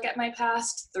learned to look at my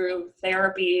past through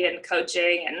therapy and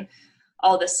coaching and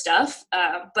all this stuff.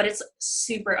 But it's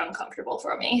super uncomfortable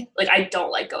for me. Like I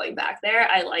don't like going back there.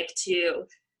 I like to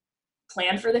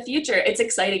plan for the future. It's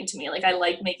exciting to me. Like I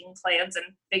like making plans and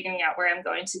figuring out where I'm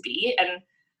going to be. And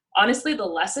honestly, the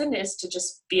lesson is to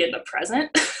just be in the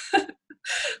present,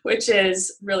 which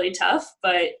is really tough,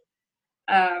 but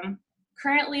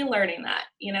currently learning that,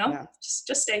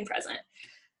 just staying present.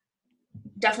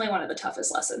 Definitely one of the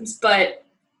toughest lessons. But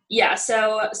yeah,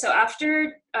 so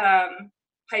after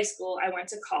high school, I went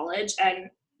to college, and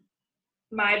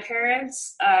my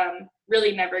parents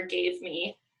really never gave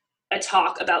me a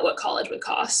talk about what college would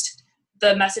cost.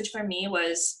 The message for me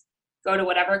was go to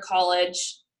whatever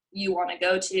college you want to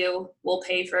go to. We'll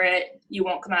pay for it. You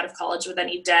won't come out of college with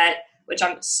any debt, which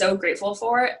I'm so grateful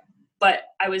for. But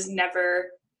I was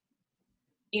never,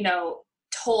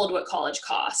 told what college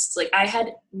costs. Like I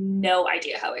had no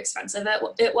idea how expensive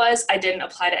it was. I didn't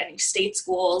apply to any state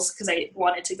schools because I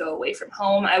wanted to go away from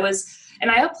home. I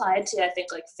applied to, I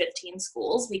think, like 15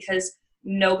 schools because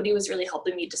nobody was really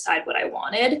helping me decide what I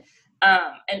wanted.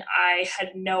 And I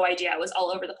had no idea. I was all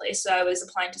over the place. So I was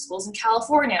applying to schools in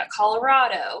California,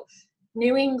 Colorado,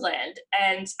 New England.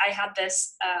 And I had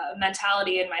this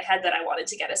mentality in my head that I wanted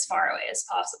to get as far away as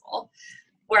possible.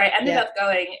 Where I ended up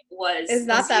going it's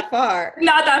not that far.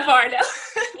 Not that far, no.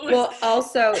 Well,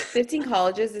 also 15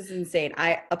 colleges is insane.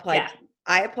 I applied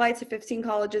to 15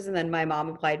 colleges, and then my mom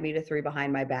applied me to 3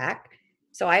 behind my back.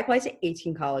 So I applied to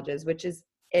 18 colleges, which is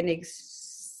an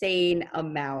insane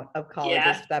amount of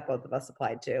colleges that both of us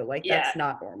applied to. Like that's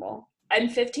not normal.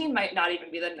 And 15 might not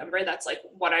even be the number. That's like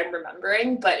what I'm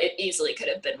remembering, but it easily could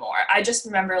have been more. I just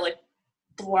remember like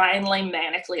blindly,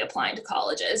 manically applying to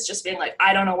colleges, just being like,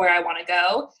 I don't know where I want to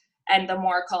go. And the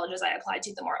more colleges I applied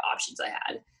to, the more options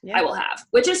I will have,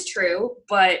 which is true.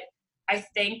 But I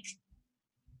think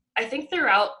I think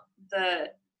throughout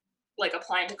the like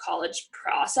applying to college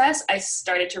process, I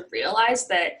started to realize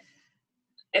that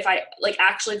if I like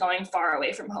actually going far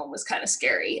away from home was kind of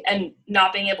scary, and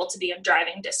not being able to be in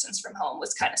driving distance from home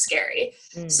was kind of scary.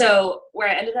 So where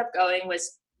I ended up going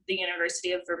was the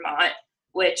University of Vermont,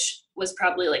 which was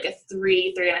probably like a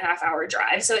 3.5 hour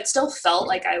drive. So it still felt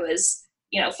like I was,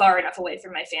 you know, far enough away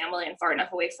from my family and far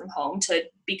enough away from home to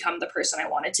become the person I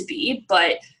wanted to be.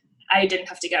 But I didn't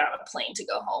have to get on a plane to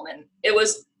go home. And it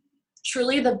was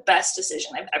truly the best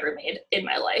decision I've ever made in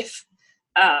my life.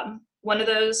 One of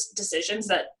those decisions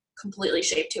that completely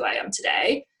shaped who I am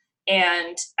today.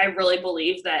 And I really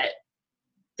believe that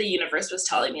the universe was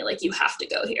telling me, like, you have to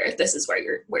go here. This is where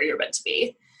you're meant to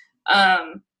be.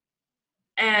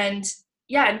 And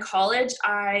yeah, in college,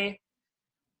 I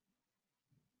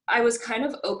was kind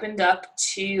of opened up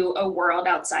to a world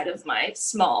outside of my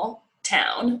small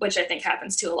town, which I think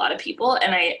happens to a lot of people.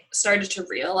 And I started to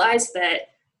realize that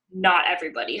not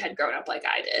everybody had grown up like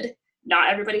I did. Not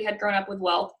everybody had grown up with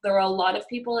wealth. There were a lot of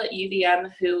people at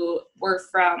UVM who were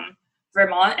from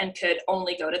Vermont and could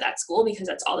only go to that school because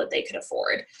that's all that they could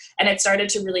afford. And it started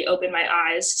to really open my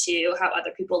eyes to how other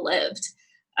people lived.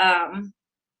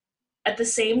 At the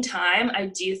same time, I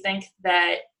do think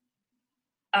that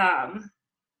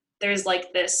there's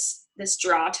like this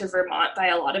draw to Vermont by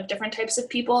a lot of different types of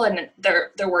people. And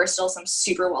there were still some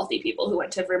super wealthy people who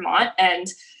went to Vermont and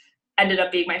ended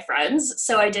up being my friends.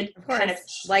 So I did kind of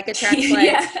like attracts like.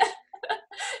 Yeah,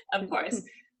 of course.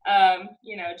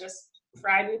 You know, just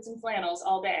fried boots and flannels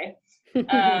all day. But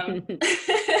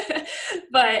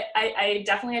I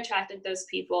definitely attracted those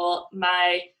people.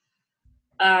 My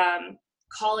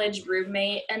college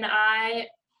roommate and I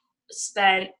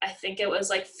spent, I think it was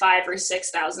like $5,000 or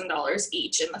 $6,000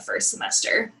 each in the first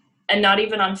semester, and not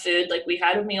even on food. Like, we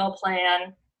had a meal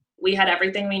plan, we had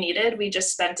everything we needed. We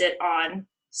just spent it on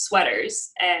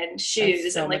sweaters and shoes.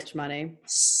 That's so and like much money.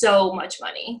 So much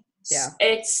money. Yeah,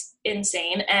 it's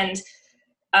insane. And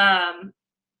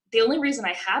the only reason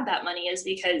I had that money is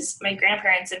because my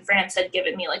grandparents in France had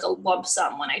given me like a lump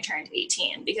sum when I turned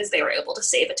 18 because they were able to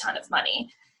save a ton of money.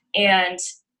 And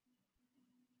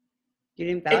you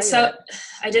didn't value it.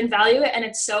 I didn't value it. And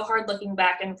it's so hard looking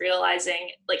back and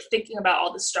realizing, like, thinking about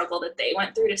all the struggle that they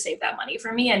went through to save that money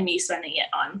for me, and me spending it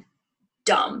on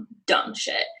dumb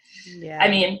shit. Yeah. I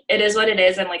mean, it is what it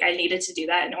is. And like, I needed to do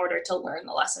that in order to learn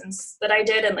the lessons that I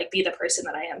did and like be the person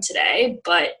that I am today.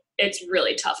 But it's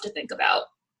really tough to think about.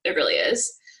 It really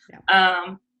is.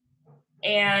 Yeah.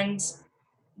 And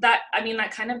that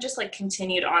kind of just like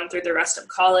continued on through the rest of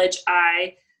college.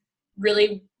 I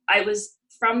was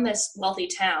from this wealthy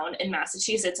town in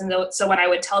Massachusetts. And so when I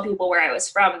would tell people where I was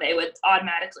from, they would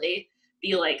automatically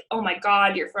be like, oh my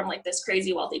God, you're from like this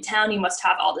crazy wealthy town. You must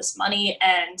have all this money.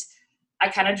 And I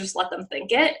kind of just let them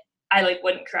think it. I like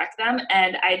wouldn't correct them.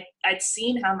 And I'd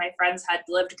seen how my friends had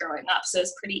lived growing up. So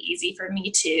it's pretty easy for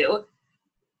me to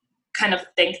kind of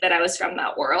think that I was from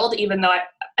that world, even though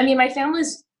I mean, my family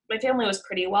was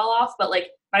pretty well off, but like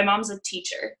my mom's a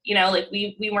teacher, you know, like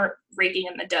we weren't raking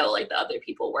in the dough like the other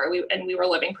people were. We were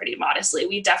living pretty modestly.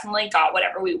 We definitely got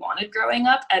whatever we wanted growing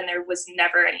up. And there was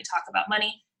never any talk about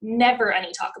money, never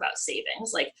any talk about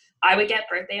savings. Like, I would get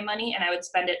birthday money and I would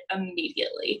spend it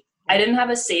immediately. I didn't have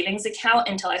a savings account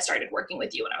until I started working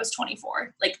with you when I was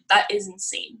 24. Like, that is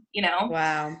insane, you know?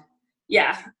 Wow.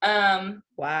 Yeah.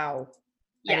 Wow.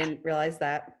 Yeah. I didn't realize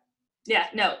that. Yeah,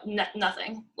 no,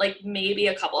 nothing. Like maybe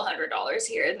a couple $100s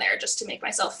here and there just to make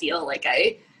myself feel like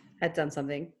I had done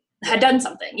something.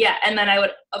 Yeah. And then I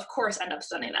would, of course, end up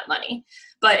spending that money.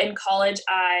 But in college,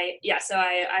 I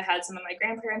had some of my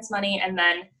grandparents' money, and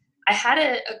then I had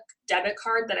a debit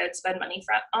card that I would spend money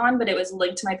on, but it was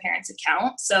linked to my parents'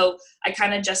 account. So I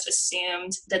kind of just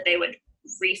assumed that they would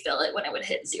refill it when it would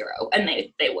hit zero. And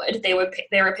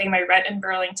they were paying my rent in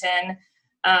Burlington.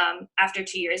 After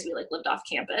 2 years, we like lived off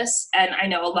campus, and I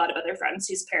know a lot of other friends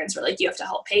whose parents were like, you have to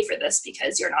help pay for this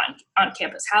because you're not on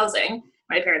campus housing.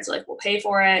 My parents were like, we'll pay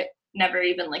for it. Never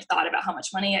even like thought about how much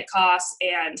money it costs.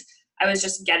 And I was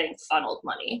just getting funneled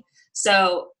money.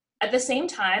 So at the same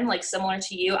time, like similar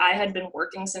to you, I had been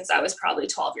working since I was probably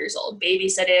 12 years old,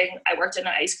 babysitting. I worked in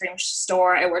an ice cream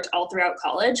store. I worked all throughout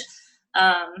college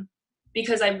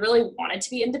because I really wanted to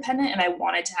be independent and I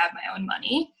wanted to have my own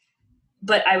money.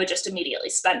 But I would just immediately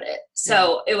spend it.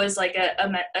 So it was like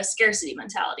a scarcity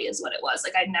mentality is what it was.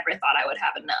 Like, I never thought I would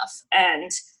have enough.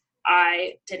 And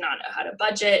I did not know how to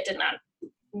budget, did not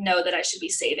know that I should be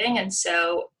saving. And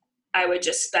so I would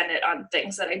just spend it on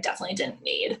things that I definitely didn't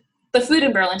need. The food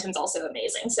in Burlington's also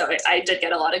amazing. So I did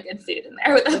get a lot of good food in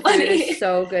there with that The food money. is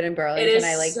so good in Burlington. It is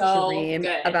I so dream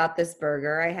good. about this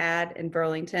burger I had in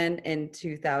Burlington in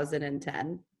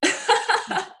 2010.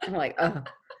 I'm like, oh.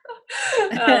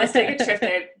 Let's take a trip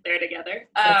there together.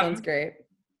 That sounds great.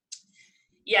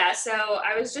 Yeah, so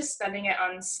I was just spending it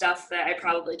on stuff that I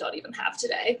probably don't even have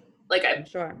today. Like I'm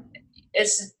sure.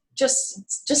 It's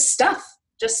just stuff.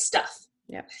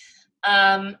 Yeah.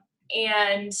 And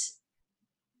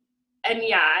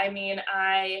yeah, I mean,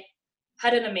 I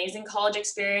had an amazing college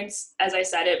experience. As I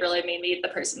said, it really made me the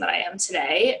person that I am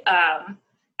today.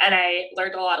 And I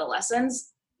learned a lot of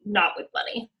lessons, not with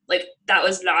money. Like that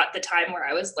was not the time where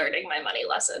I was learning my money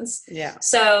lessons. Yeah.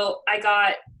 So I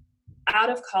got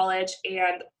out of college,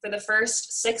 and for the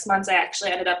first 6 months, I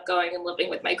actually ended up going and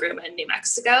living with my grandma in New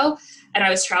Mexico, and I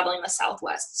was traveling the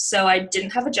Southwest. So I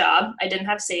didn't have a job. I didn't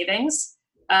have savings.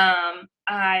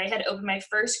 I had opened my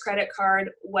first credit card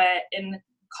in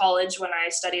college when I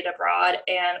studied abroad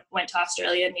and went to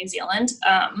Australia and New Zealand.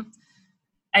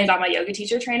 I got my yoga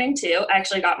teacher training too. I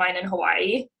actually got mine in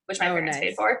Hawaii, which my parents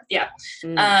paid for. Yeah.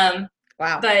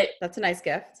 Wow. But that's a nice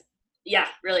gift. Yeah,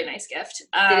 really nice gift.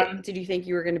 Did you think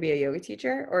you were going to be a yoga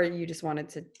teacher, or you just wanted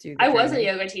to do I was a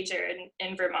yoga teacher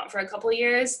in Vermont for a couple of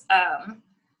years.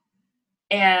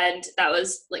 And that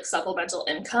was like supplemental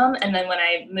income. And then when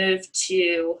I moved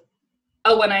to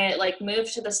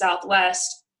the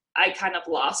Southwest, I kind of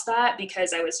lost that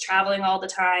because I was traveling all the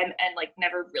time and like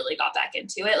never really got back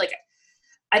into it. Like,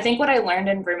 I think what I learned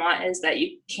in Vermont is that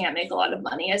you can't make a lot of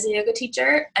money as a yoga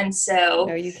teacher. And so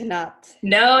No, you cannot.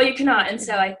 And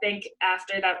so I think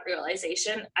after that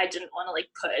realization, I didn't want to like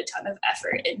put a ton of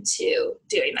effort into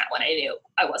doing that when I knew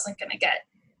I wasn't going to get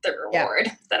the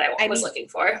reward that I was looking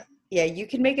for. Yeah, you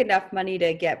can make enough money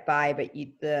to get by, but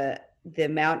the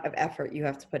amount of effort you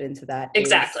have to put into that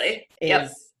exactly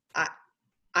is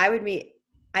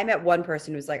I met one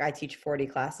person who's like, I teach 40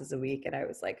 classes a week, and I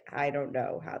was like, I don't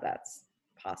know how that's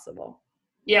possible.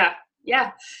 Yeah.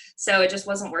 So it just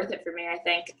wasn't worth it for me, I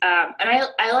think. And I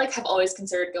like have always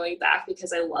considered going back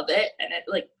because I love it and it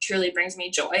like truly brings me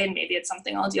joy, and maybe it's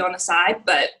something I'll do on the side.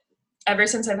 But ever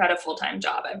since I've had a full-time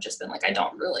job, I've just been like, I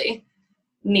don't really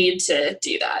need to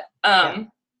do that.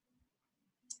 And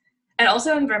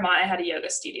also in Vermont, I had a yoga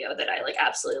studio that I like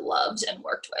absolutely loved and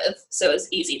worked with. So it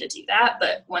was easy to do that.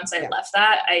 But once I left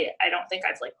that, I don't think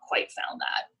I've like quite found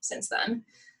that since then.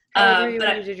 How old were you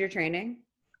when you did your training?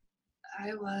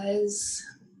 I was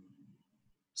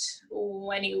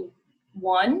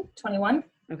 21.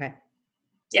 Okay.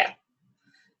 Yeah.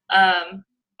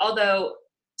 Although,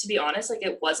 to be honest, like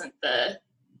it wasn't the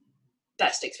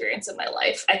best experience of my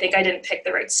life. I think I didn't pick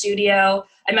the right studio.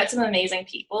 I met some amazing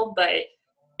people, but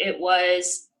it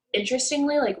was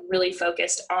interestingly like really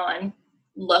focused on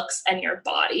looks and your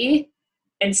body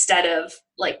instead of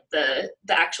like the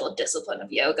actual discipline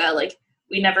of yoga. Like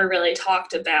we never really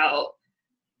talked about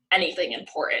anything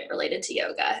important related to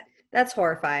yoga. That's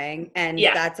horrifying. And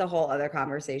that's a whole other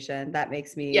conversation. That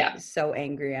makes me so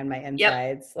angry on my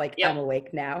insides. Like I'm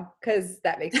awake now because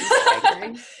that makes me so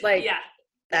angry. Like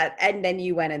that. And then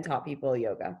you went and taught people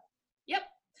yoga. Yep.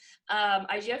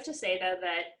 I do have to say though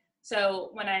that, so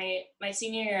when my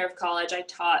senior year of college, I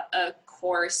taught a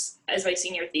course as my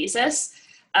senior thesis.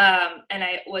 And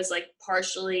I was like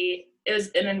it was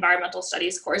an environmental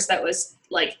studies course that was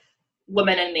like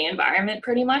women in the environment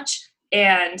pretty much.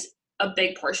 And a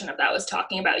big portion of that was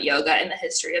talking about yoga and the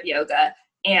history of yoga.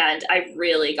 And I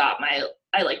really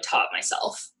I like taught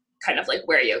myself kind of like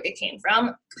where yoga came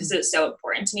from because it was so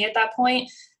important to me at that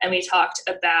point. And we talked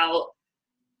about,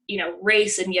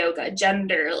 race and yoga,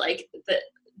 gender, like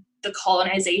the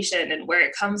colonization and where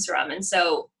it comes from. And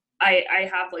so I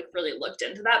have like really looked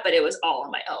into that, but it was all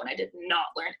on my own. I did not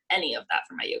learn any of that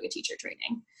from my yoga teacher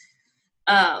training.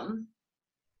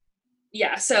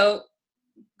 So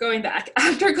going back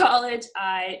after college,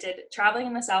 I did traveling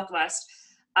in the Southwest.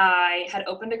 I had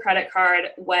opened a credit card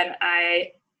when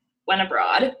I went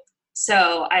abroad.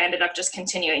 So I ended up just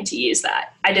continuing to use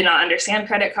that. I did not understand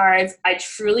credit cards. I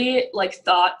truly like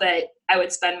thought that I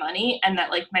would spend money and that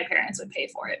like my parents would pay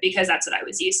for it because that's what I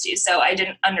was used to. So I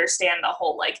didn't understand the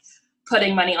whole like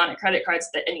putting money on a credit card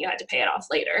and you had to pay it off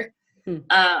later.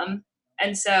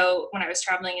 And so when I was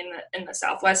traveling in the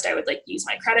Southwest, I would like use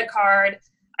my credit card.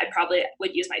 I probably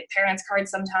would use my parents' card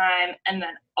sometime. And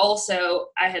then also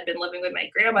I had been living with my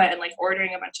grandma and like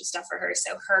ordering a bunch of stuff for her.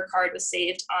 So her card was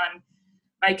saved on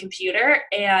my computer.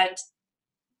 And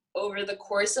over the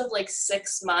course of like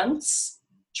 6 months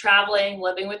traveling,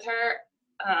 living with her,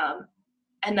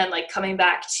 and then like coming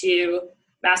back to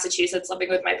Massachusetts, living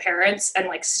with my parents and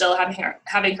like still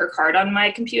having her card on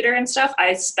my computer and stuff,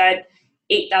 I spent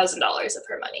 $8,000 of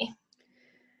her money.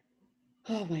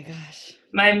 Oh my gosh.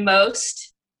 The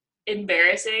most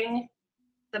embarrassing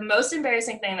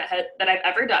thing that I've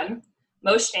ever done,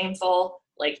 most shameful,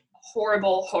 like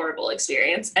horrible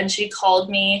experience. And she called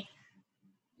me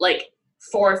like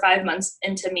 4 or 5 months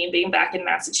into me being back in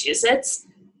Massachusetts,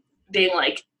 being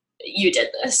like, you did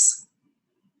this.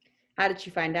 How did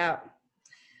you find out?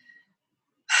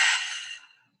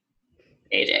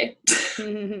 AJ.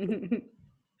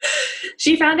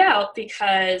 She found out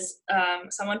because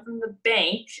someone from the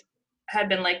bank had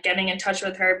been like getting in touch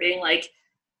with her, being like,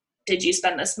 did you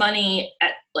spend this money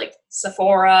at like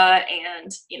Sephora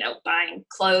and, you know, buying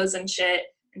clothes and shit?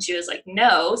 And she was like,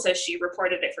 no. So she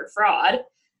reported it for fraud.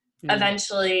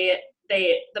 Eventually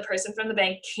the person from the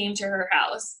bank came to her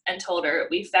house and told her,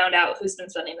 we found out who's been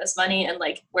spending this money and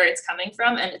like where it's coming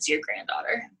from, and it's your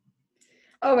granddaughter.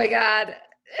 Oh my God.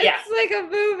 It's like a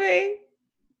movie.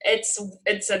 It's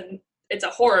a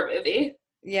horror movie.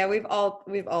 Yeah, we've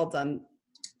all done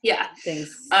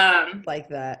things like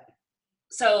that.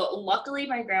 So luckily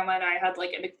my grandma and I had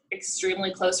like an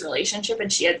extremely close relationship,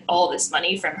 and she had all this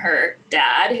money from her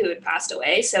dad who had passed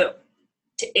away. So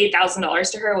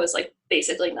 $8,000 to her was like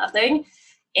basically nothing.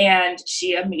 And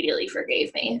she immediately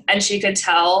forgave me. And she could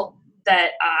tell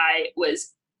that I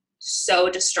was so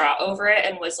distraught over it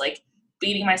and was like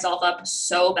beating myself up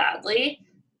so badly.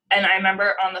 And I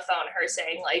remember on the phone her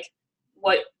saying like,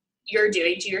 what you're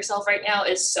doing to yourself right now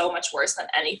is so much worse than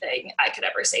anything I could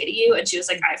ever say to you. And she was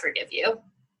like, I forgive you,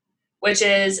 which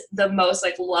is the most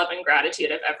like love and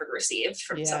gratitude I've ever received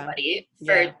from somebody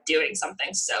for doing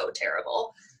something so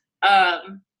terrible.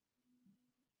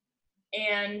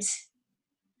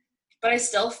 But I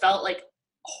still felt like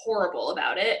horrible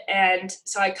about it. And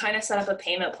so I kind of set up a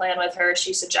payment plan with her.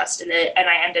 She suggested it, and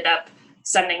I ended up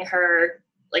sending her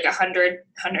like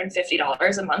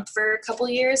 $150 a month for a couple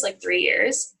of years, like 3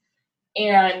 years.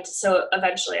 And so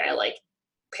eventually I like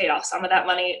paid off some of that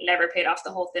money, never paid off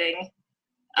the whole thing.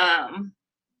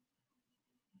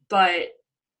 But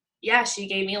yeah, she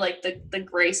gave me like the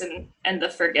grace and the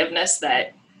forgiveness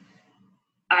that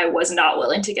I was not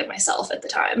willing to give myself at the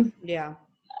time. Yeah.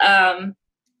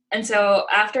 And so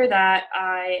after that,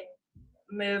 I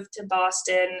moved to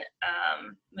Boston,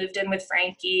 moved in with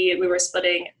Frankie. We were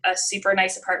splitting a super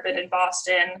nice apartment in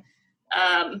Boston.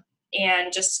 And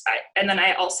then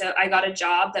I got a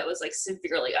job that was like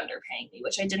severely underpaying me,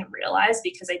 which I didn't realize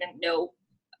because I didn't know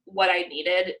what I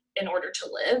needed in order to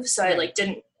live. So I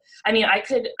think I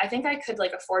could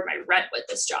like afford my rent with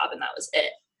this job, and that was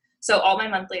it. So all my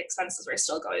monthly expenses were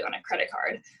still going on a credit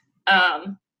card.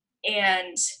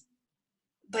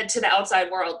 But to the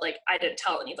outside world, like I didn't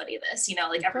tell anybody this, you know,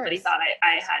 like everybody thought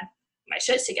I had my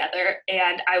shit together,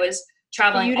 and I was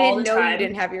traveling all the time. You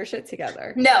didn't have your shit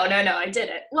together. No, I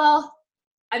didn't. Well,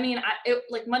 I mean,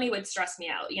 like money would stress me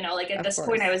out, you know, like at this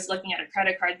point I was looking at a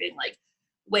credit card being like,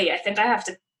 wait, I think I have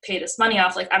to pay this money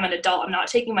off. Like I'm an adult. I'm not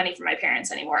taking money from my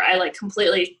parents anymore. I like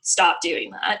completely stopped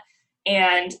doing that.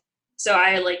 And so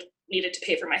I like needed to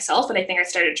pay for myself. And I think I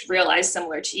started to realize,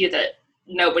 similar to you, that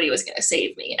nobody was going to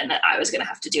save me and that I was going to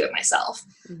have to do it myself.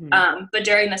 Mm-hmm. But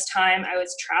during this time, I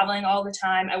was traveling all the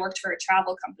time. I worked for a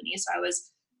travel company. So I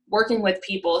was working with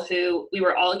people who we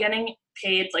were all getting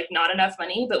paid like not enough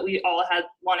money, but we all had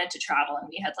wanted to travel, and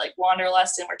we had like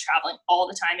wanderlust and we're traveling all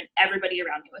the time, and everybody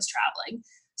around me was traveling.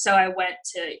 So I went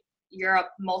to Europe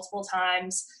multiple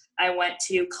times. I went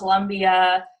to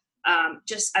Colombia. I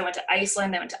went to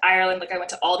Iceland, I went to Ireland, like I went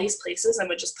to all these places and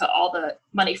would just put all the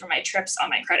money from my trips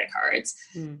on my credit cards.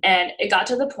 And it got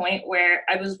to the point where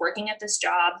I was working at this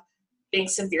job, being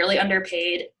severely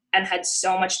underpaid, and had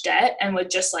so much debt, and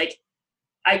would just like,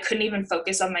 I couldn't even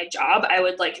focus on my job. I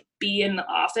would like be in the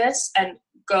office and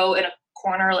go in a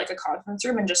corner, like a conference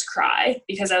room, and just cry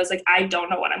because I was like, I don't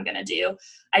know what I'm going to do.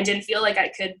 I didn't feel like I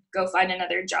could go find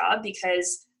another job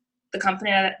because the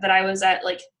company that I was at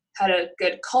like had a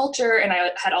good culture, and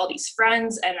I had all these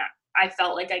friends, and I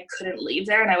felt like I couldn't leave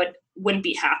there, and I wouldn't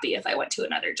be happy if I went to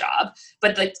another job.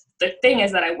 But the thing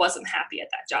is that I wasn't happy at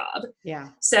that job. Yeah.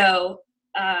 So,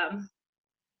 I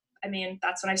mean,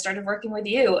 that's when I started working with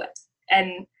you.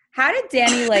 And how did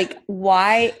Danny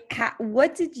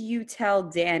what did you tell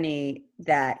Danny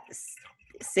that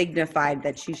signified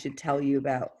that she should tell you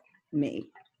about me?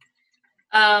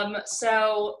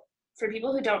 So for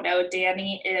people who don't know,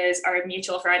 Danny is our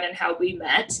mutual friend and how we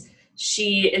met.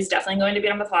 She is definitely going to be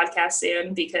on the podcast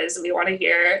soon because we want to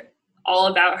hear all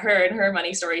about her and her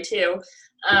money story too.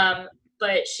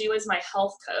 But she was my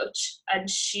health coach, and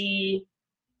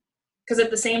because at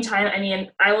the same time, I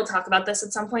mean, I will talk about this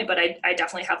at some point, but I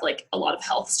definitely have like a lot of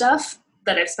health stuff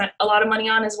that I've spent a lot of money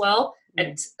on as well.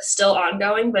 it's still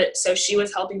ongoing, but so she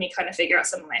was helping me kind of figure out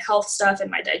some of my health stuff and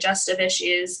my digestive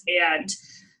issues. And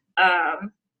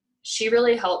she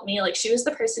really helped me. Like, she was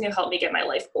the person who helped me get my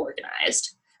life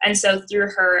organized. And so through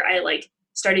her, I like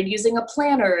started using a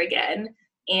planner again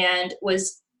and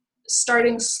was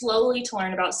starting slowly to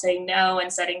learn about saying no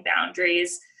and setting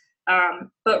boundaries.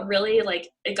 But really, like,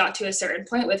 it got to a certain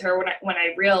point with her when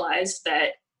I realized that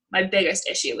my biggest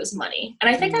issue was money.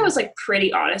 And I think I was like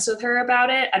pretty honest with her about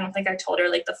it. I don't think I told her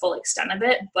like the full extent of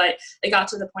it, but it got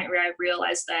to the point where I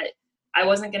realized that I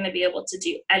wasn't going to be able to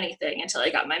do anything until I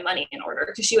got my money in order.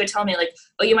 Because she would tell me like,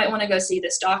 oh, you might want to go see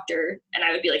this doctor. And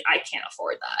I would be like, I can't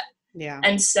afford that. Yeah.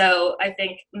 And so I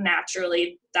think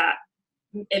naturally that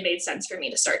it made sense for me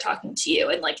to start talking to you.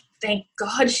 And like, thank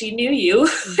God she knew you.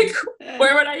 Like,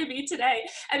 where would I be today?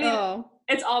 I mean,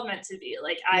 it's all meant to be.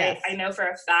 Like, I know for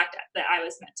a fact that I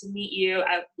was meant to meet you.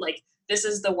 I like, this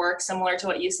is the work, similar to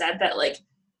what you said, that like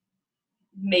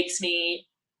makes me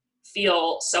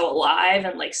feel so alive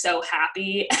and like so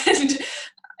happy. And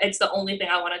it's the only thing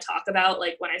I want to talk about.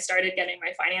 Like, when I started getting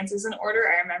my finances in order,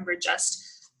 I remember just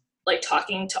like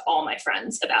talking to all my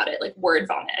friends about it, like word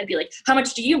vomit. I'd be like, how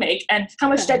much do you make? And how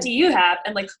much debt do you have?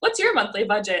 And like, what's your monthly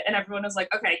budget? And everyone was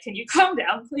like, okay, can you calm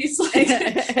down, please? Like,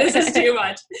 this is too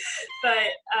much. But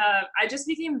I just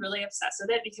became really obsessed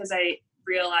with it because I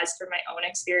realized from my own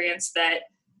experience that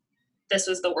this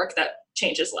was the work that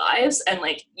changes lives. And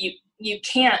like, you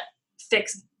can't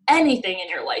fix anything in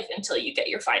your life until you get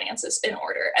your finances in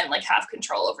order and like have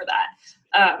control over that.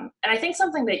 And I think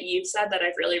something that you've said that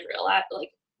I've really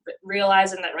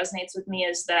realize and that resonates with me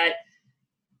is that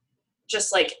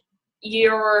just like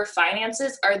your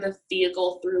finances are the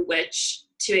vehicle through which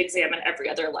to examine every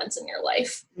other lens in your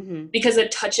life, because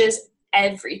it touches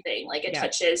everything. Like, it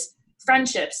touches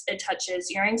friendships, it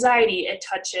touches your anxiety, it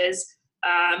touches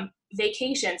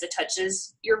vacations, it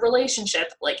touches your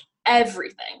relationship, like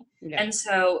everything. And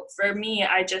so for me,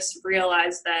 I just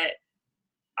realized that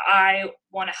I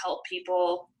want to help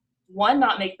people, one,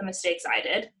 not make the mistakes I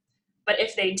did, but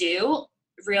if they do,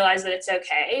 realize that it's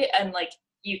okay. And like,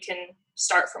 you can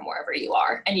start from wherever you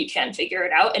are and you can figure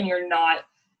it out, and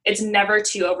it's never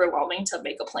too overwhelming to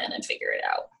make a plan and figure it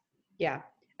out. Yeah.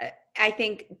 I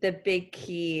think the big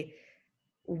key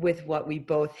with what we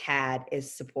both had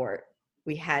is support.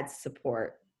 We had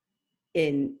support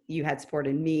you had support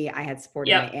in me, I had support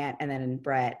in my aunt, and then in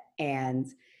Brett. And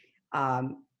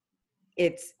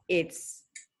it's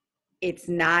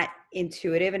not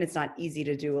intuitive and it's not easy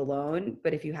to do alone,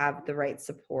 but if you have the right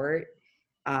support,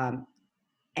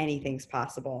 anything's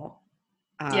possible.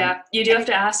 You do have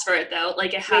to ask for it though.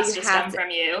 Like, it has to stem from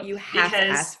you. You have to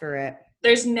ask for it.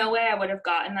 There's no way I would have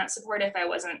gotten that support if I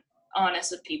wasn't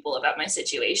honest with people about my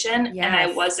situation. Yes.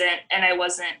 And I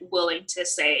wasn't willing to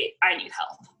say I need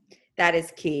help. That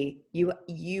is key.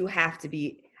 You have to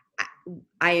be,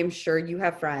 I am sure you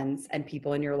have friends and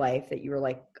people in your life that you were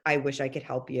like, I wish I could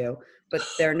help you, but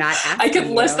they're not asking. I could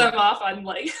list them off on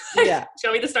like, yeah.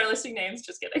 Show me to start listing names.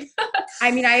 Just kidding. I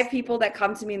mean, I have people that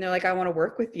come to me and they're like, I want to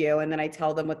work with you. And then I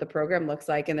tell them what the program looks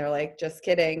like. And they're like, just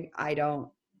kidding. I don't,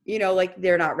 like,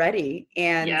 they're not ready.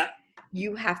 And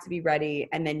you have to be ready.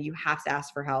 And then you have to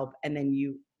ask for help. And then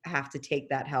you have to take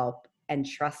that help and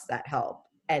trust that help.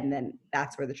 And then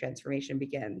that's where the transformation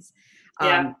begins.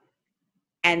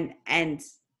 And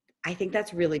I think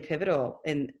that's really pivotal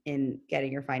in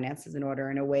getting your finances in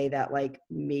order in a way that like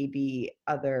maybe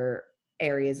other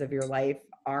areas of your life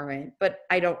aren't. But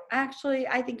I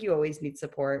think you always need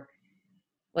support.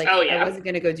 Like, I wasn't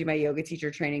going to go do my yoga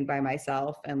teacher training by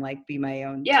myself and like be my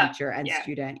own teacher and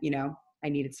student, I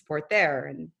needed support there,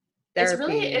 and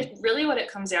therapy. It's really what it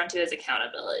comes down to is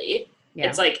accountability. Yeah.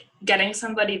 It's like getting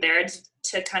somebody there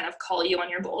to kind of call you on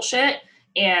your bullshit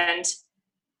and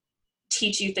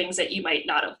teach you things that you might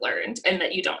not have learned and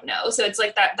that you don't know. So it's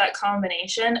like that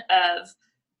combination of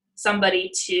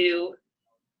somebody to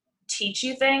teach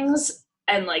you things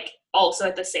and like also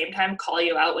at the same time call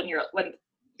you out when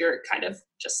you're kind of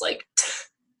just like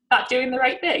not doing the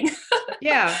right thing.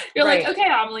 Yeah. You're like, okay,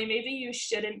 Amelie, maybe you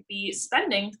shouldn't be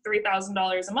spending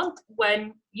 $3,000 a month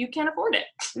when you can't afford it.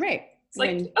 Right. It's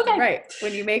like, okay. Right.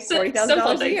 When you make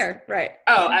 $40,000 a year. Right.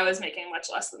 Oh, I was making much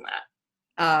less than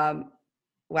that.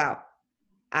 Wow.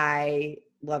 I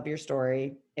love your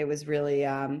story. It was really,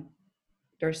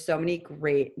 there's so many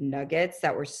great nuggets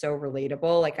that were so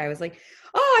relatable. Like, I was like,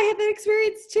 oh, I had that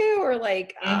experience too. Or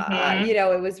like,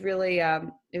 it was really,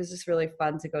 it was just really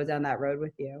fun to go down that road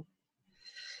with you.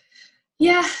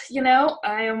 Yeah.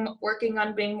 I am working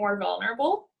on being more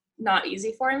vulnerable. Not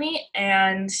easy for me.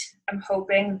 And I'm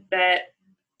hoping that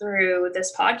through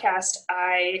this podcast,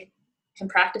 I can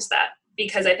practice that,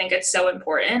 because I think it's so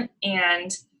important.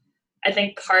 And I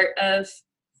think part of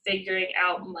figuring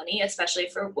out money, especially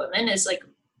for women, is like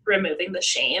removing the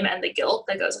shame and the guilt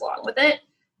that goes along with it.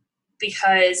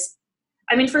 Because,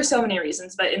 I mean, for so many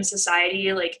reasons, but in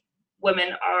society, like, women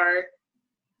are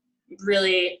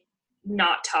really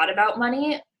not taught about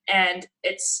money, and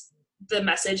the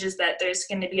message is that there's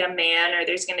going to be a man or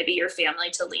there's going to be your family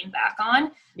to lean back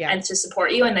on and to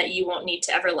support you, and that you won't need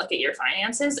to ever look at your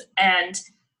finances. And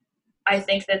I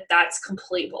think that that's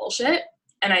complete bullshit.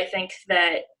 And I think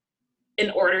that in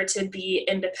order to be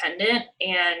independent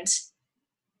and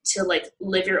to like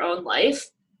live your own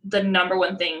life, the number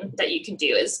one thing that you can do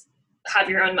is have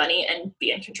your own money and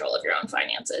be in control of your own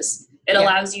finances. It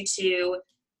allows you to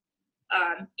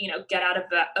get out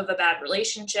of a bad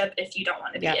relationship if you don't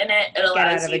want to be in it. It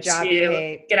allows you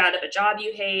to get out of a job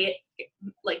you hate,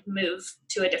 like move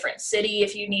to a different city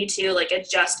if you need to. Like, it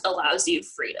just allows you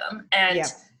freedom. And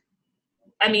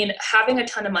I mean, having a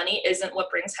ton of money isn't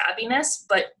what brings happiness,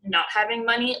 but not having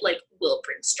money like will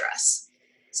bring stress.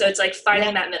 So it's like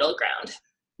finding that middle ground.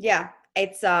 Yeah.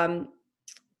 It's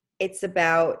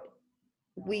about,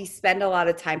 we spend a lot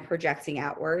of time projecting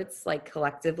outwards, like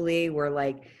collectively we're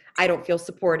like, I don't feel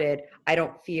supported. I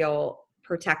don't feel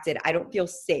protected. I don't feel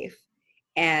safe.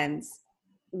 And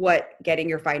what getting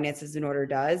your finances in order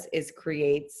does is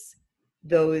creates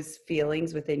those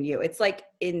feelings within you. It's like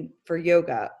for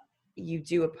yoga, you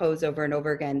do a pose over and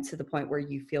over again to the point where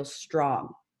you feel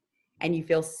strong and you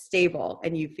feel stable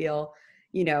and you feel,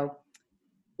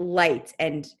 light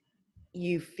and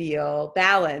you feel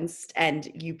balanced, and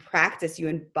you practice, you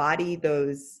embody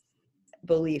those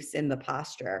beliefs in the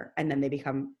posture, and then they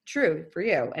become true for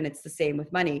you. And it's the same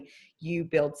with money. You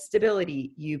build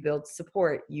stability, you build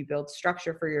support, you build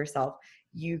structure for yourself.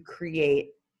 You create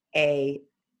a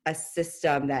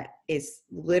system that is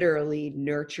literally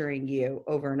nurturing you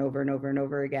over and over and over and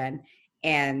over again.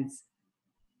 And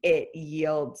it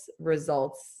yields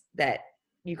results that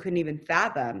you couldn't even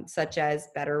fathom, such as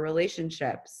better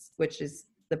relationships, which is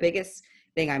the biggest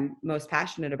thing I'm most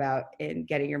passionate about in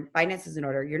getting your finances in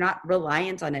order. You're not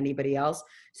reliant on anybody else,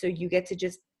 so you get to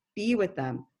just be with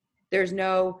them. There's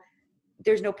no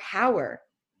power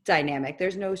dynamic.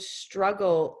 There's no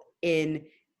struggle in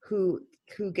who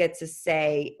gets a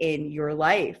say in your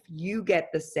life. You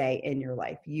get the say in your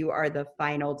life. You are the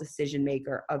final decision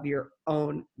maker of your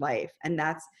own life. And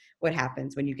that's what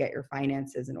happens when you get your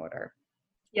finances in order.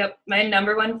 Yep. My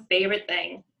number one favorite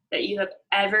thing that you have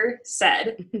ever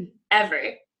said, ever,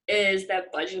 is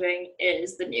that budgeting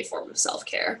is the new form of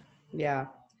self-care. Yeah.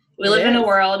 We live in a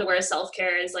world where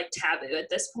self-care is like taboo at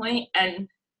this point. And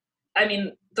I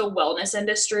mean, the wellness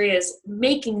industry is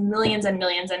making millions and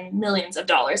millions and millions of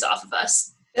dollars off of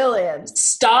us. Billions.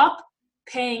 Stop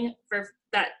paying for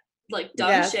that like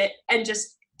dumb shit and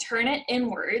just turn it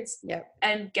inwards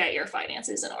and get your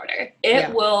finances in order.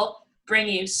 It will bring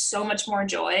you so much more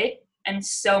joy and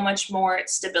so much more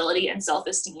stability and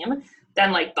self-esteem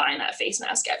than like buying that face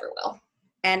mask ever will.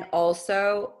 And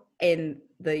also in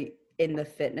the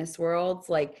fitness world,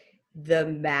 like the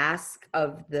mask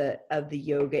of the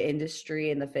yoga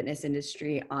industry and the fitness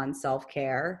industry on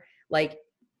self-care, like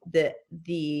the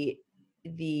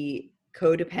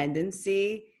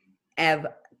codependency of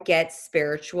get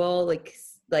spiritual,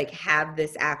 like have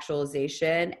this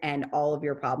actualization and all of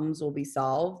your problems will be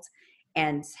solved.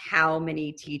 And how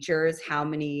many teachers, how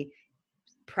many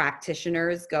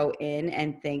practitioners go in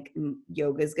and think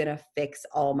yoga is going to fix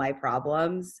all my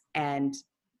problems, and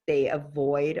they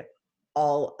avoid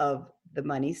all of the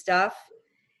money stuff,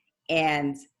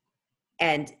 and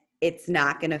it's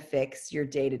not going to fix your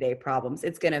day-to-day problems.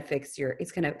 It's going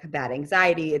to combat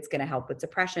anxiety. It's going to help with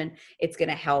depression. It's going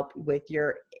to help with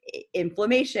your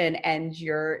inflammation and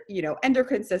your,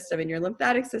 endocrine system and your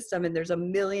lymphatic system. And there's a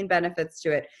million benefits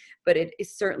to it, but it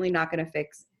is certainly not going to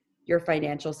fix your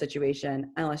financial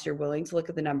situation unless you're willing to look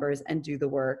at the numbers and do the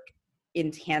work in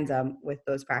tandem with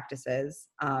those practices.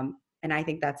 And I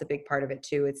think that's a big part of it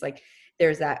too. It's like,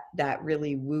 there's that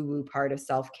really woo-woo part of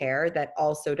self-care that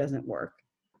also doesn't work.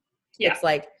 Yeah. It's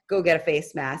like, go get a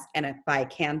face mask and buy a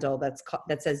candle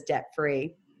that says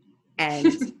debt-free.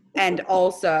 And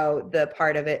also the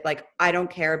part of it, like, I don't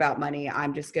care about money.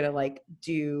 I'm just going to like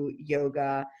do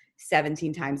yoga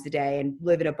 17 times a day and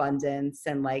live in abundance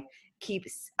and like keep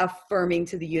affirming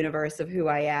to the universe of who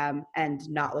I am and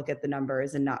not look at the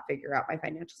numbers and not figure out my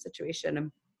financial situation.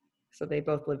 And so they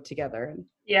both live together.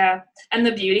 Yeah. And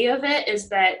the beauty of it is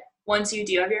that once you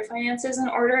do have your finances in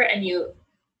order and you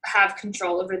have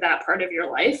control over that part of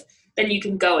your life, then you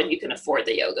can go and you can afford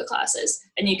the yoga classes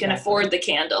and you can afford the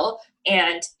candle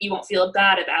and you won't feel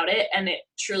bad about it. And it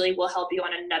truly will help you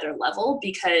on another level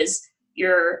because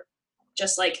you're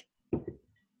just like,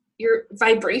 your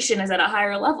vibration is at a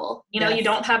higher level. You know, you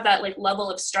don't have that like level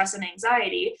of stress and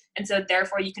anxiety. And so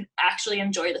therefore you can actually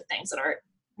enjoy the things that are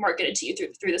marketed to you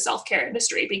through the self-care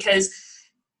industry, because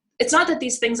it's not that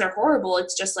these things are horrible.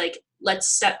 It's just like, let's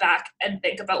step back and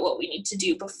think about what we need to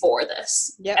do before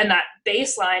this. Yep. And that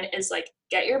baseline is like,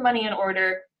 get your money in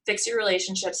order, fix your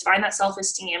relationships, find that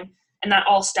self-esteem. And that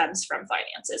all stems from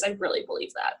finances. I really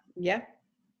believe that. Yeah.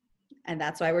 And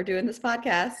that's why we're doing this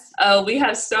podcast. Oh, we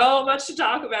have so much to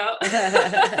talk about.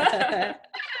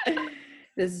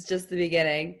 This is just the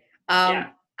beginning.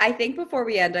 I think before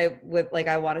we end, I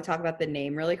want to talk about the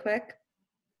name really quick.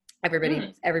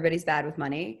 Everybody's bad with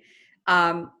money.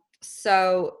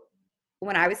 So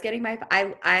when I was getting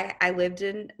I lived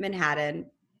in Manhattan,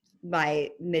 my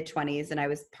mid-20s, and I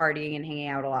was partying and hanging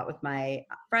out a lot with my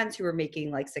friends who were making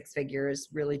like six figures,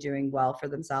 really doing well for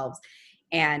themselves.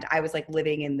 And I was like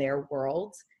living in their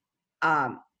world.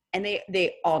 And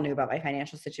they all knew about my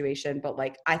financial situation, but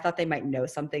like, I thought they might know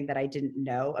something that I didn't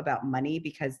know about money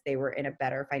because they were in a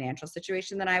better financial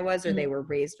situation than I was, or they were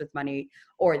raised with money,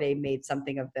 or they made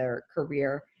something of their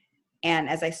career. And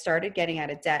as I started getting out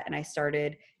of debt and I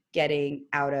started getting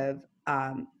out of,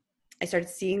 I started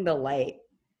seeing the light,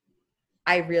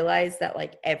 I realized that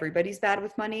like everybody's bad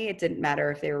with money. It didn't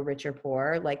matter if they were rich or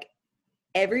poor. Like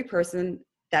every person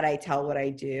that I tell what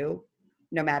I do,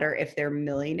 no matter if they're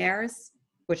millionaires,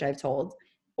 which I've told,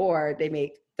 or they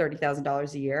make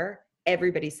 $30,000 a year,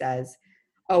 everybody says,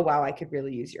 oh, wow, I could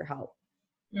really use your help.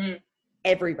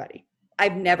 Everybody.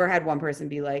 I've never had one person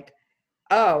be like,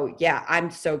 oh, yeah, I'm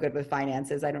so good with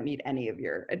finances. I don't need any of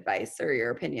your advice or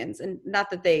your opinions. And not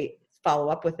that they follow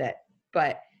up with it,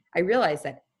 but I realize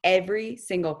that every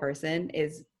single person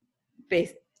is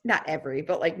based, not every,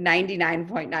 but like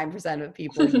 99.9% of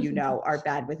people are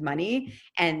bad with money.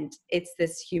 And it's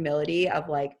this humility of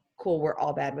like, cool, we're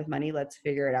all bad with money. Let's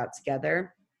figure it out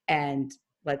together and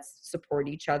let's support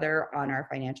each other on our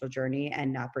financial journey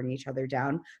and not bring each other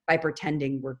down by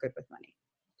pretending we're good with money.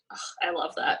 Oh, I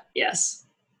love that. Yes.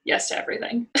 Yes to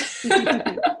everything.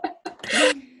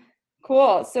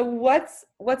 Cool. So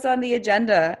what's on the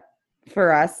agenda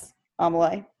for us,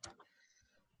 Amelie?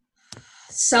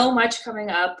 So much coming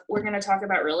up. We're going to talk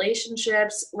about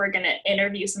relationships. We're going to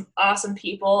interview some awesome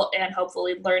people and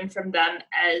hopefully learn from them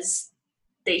as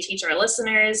they teach our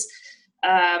listeners.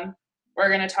 We're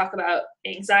going to talk about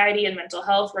anxiety and mental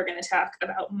health. We're going to talk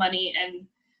about money and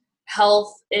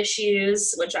health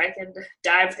issues, which I can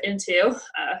dive into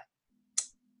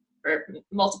for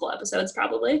multiple episodes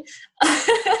probably.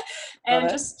 And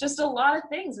just a lot of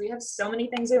things. We have so many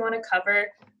things we want to cover.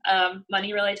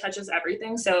 Money really touches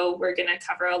everything. So we're going to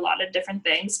cover a lot of different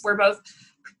things. We're both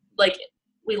like,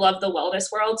 we love the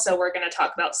wellness world. So we're going to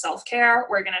talk about self-care.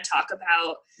 We're going to talk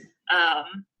about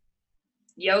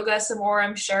yoga some more,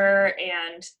 I'm sure,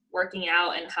 and working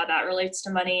out and how that relates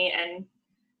to money, and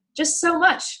just so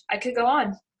much. I could go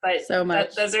on, but so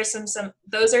much. Those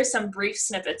are some brief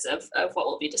snippets of what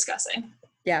we'll be discussing.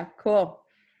 Yeah, cool.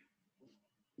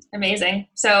 Amazing.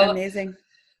 So amazing.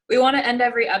 We want to end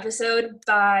every episode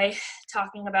by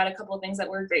talking about a couple of things that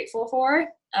we're grateful for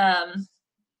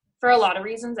a lot of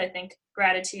reasons. I think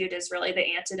gratitude is really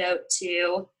the antidote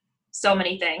to so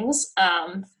many things.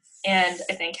 And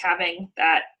I think having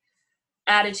that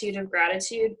attitude of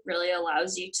gratitude really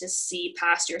allows you to see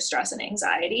past your stress and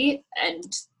anxiety and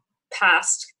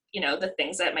past, the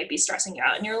things that might be stressing you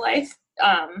out in your life.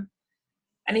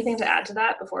 Anything to add to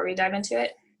that before we dive into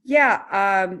it?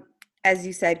 Yeah. As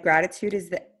you said, gratitude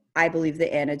is I believe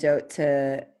the antidote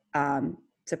to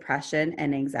depression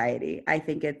and anxiety. I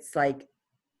think it's like,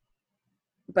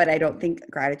 but I don't think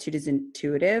gratitude is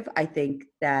intuitive. I think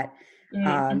that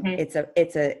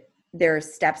there are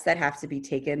steps that have to be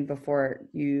taken before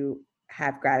you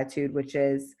have gratitude, which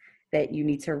is that you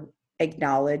need to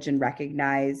acknowledge and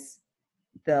recognize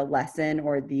the lesson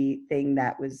or the thing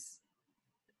that was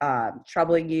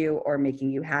troubling you or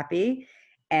making you happy.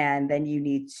 And then you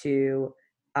need to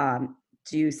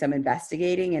do some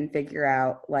investigating and figure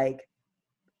out, like,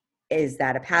 is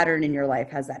that a pattern in your life?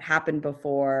 Has that happened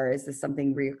before? Is this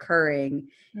something reoccurring?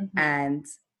 And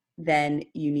then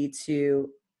you need to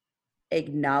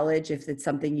acknowledge if it's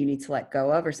something you need to let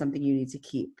go of or something you need to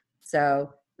keep.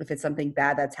 So if it's something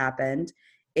bad that's happened,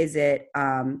 is it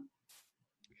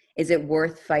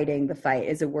worth fighting the fight?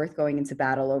 Is it worth going into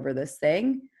battle over this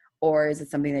thing? Or is it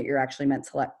something that you're actually meant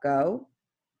to let go?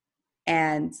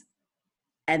 And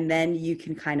then you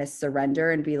can kind of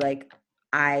surrender and be like,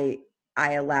 I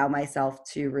allow myself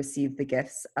to receive the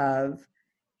gifts of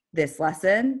this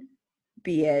lesson,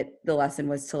 be it the lesson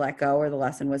was to let go or the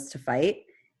lesson was to fight.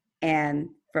 And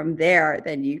from there,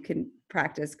 then you can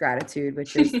practice gratitude,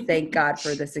 which is thank God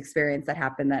for this experience that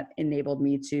happened that enabled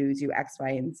me to do X, Y,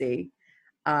 and Z.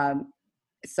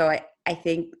 So I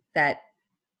think that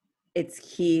it's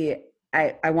key.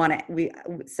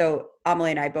 So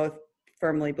Amelie and I both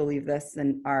firmly believe this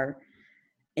in our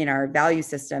value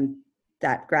system,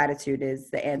 that gratitude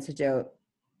is the antidote.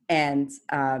 And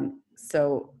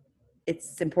so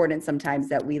it's important sometimes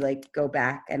that we like go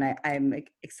back, and I'm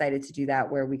excited to do that,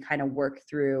 where we kind of work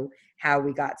through how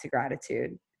we got to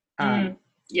gratitude.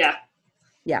 Yeah.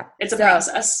 It's a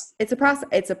process. It's a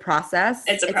process.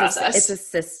 It's a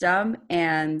system.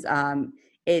 And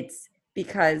it's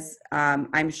because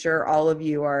I'm sure all of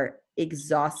you are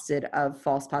exhausted of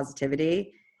false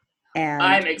positivity. And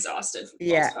I'm exhausted.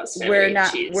 We're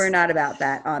not about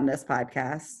that on this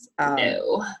podcast.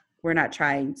 No. We're not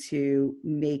trying to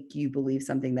make you believe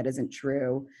something that isn't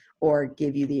true or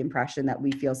give you the impression that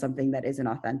we feel something that isn't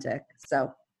authentic.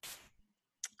 So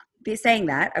be saying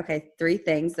that, okay, 3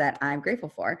 things that I'm grateful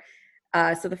for.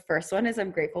 So the first one is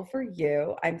I'm grateful for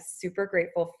you. I'm super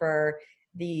grateful for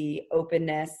the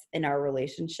openness in our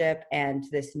relationship and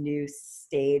this new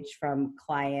stage from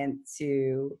client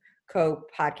to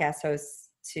co-podcast hosts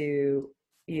to,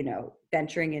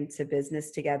 venturing into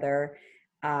business together.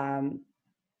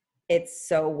 It's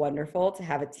so wonderful to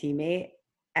have a teammate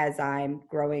as I'm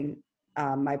growing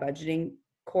my budgeting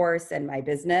course and my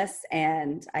business.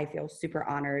 And I feel super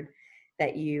honored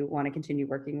that you want to continue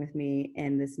working with me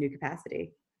in this new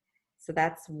capacity. So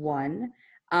that's one.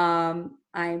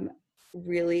 I'm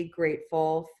really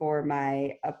grateful for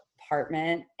my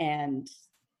apartment, and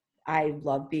I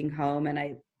love being home,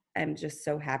 and I'm just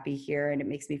so happy here, and it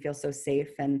makes me feel so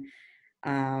safe. And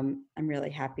I'm really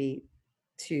happy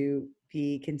to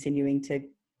be continuing to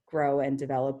grow and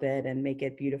develop it and make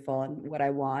it beautiful and what I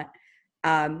want.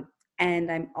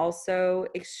 And I'm also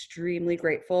extremely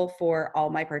grateful for all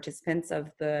my participants of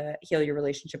the Heal Your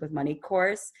Relationship with Money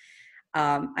course.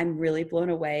 I'm really blown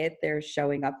away at their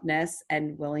showing upness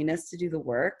and willingness to do the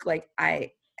work.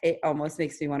 It almost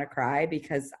makes me want to cry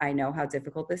because I know how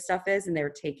difficult this stuff is, and they're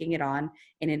taking it on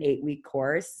in an 8-week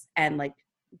course and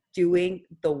doing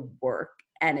the work.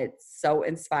 And it's so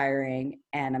inspiring,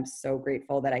 and I'm so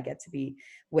grateful that I get to be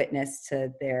witness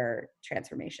to their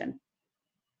transformation.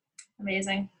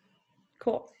 Amazing.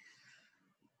 Cool.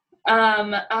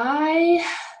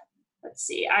 Let's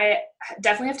see. I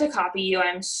definitely have to copy you.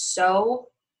 I'm so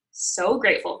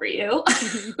grateful for you.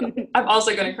 I'm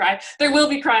also going to cry. There will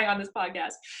be crying on this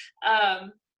podcast.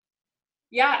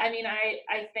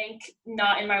 I think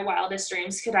not in my wildest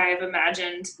dreams could I have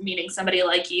imagined meeting somebody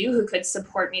like you who could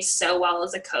support me so well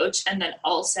as a coach, and then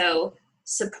also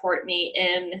support me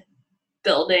in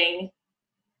building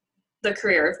the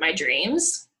career of my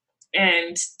dreams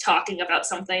and talking about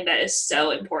something that is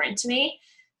so important to me.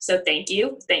 So thank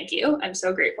you. I'm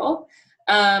so grateful.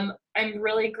 I'm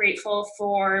really grateful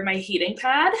for my heating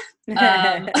pad.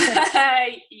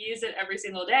 I use it every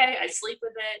single day. I sleep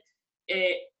with it.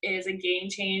 It is a game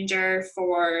changer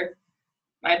for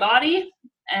my body.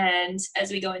 And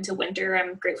as we go into winter,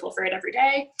 I'm grateful for it every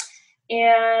day.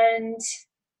 And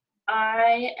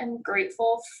I am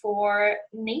grateful for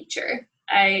nature.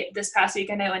 This past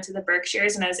weekend, I went to the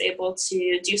Berkshires and I was able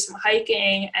to do some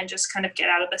hiking and just kind of get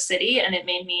out of the city. And it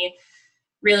made me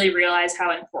really realize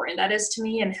how important that is to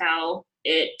me and how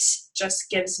it just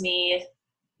gives me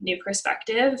new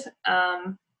perspective,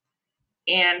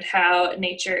 and how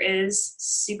nature is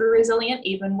super resilient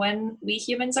even when we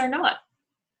humans are not.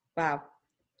 Wow.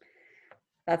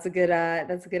 That's a good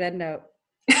end note.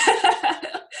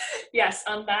 Yes.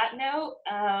 On that note,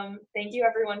 thank you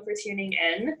everyone for tuning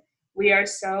in. We are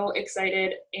so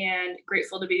excited and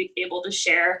grateful to be able to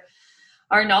share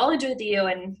our knowledge with you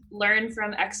and learn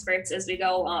from experts as we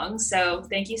go along. So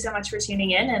thank you so much for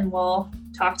tuning in, and we'll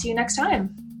talk to you next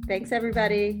time. Thanks,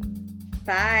 everybody.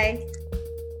 Bye.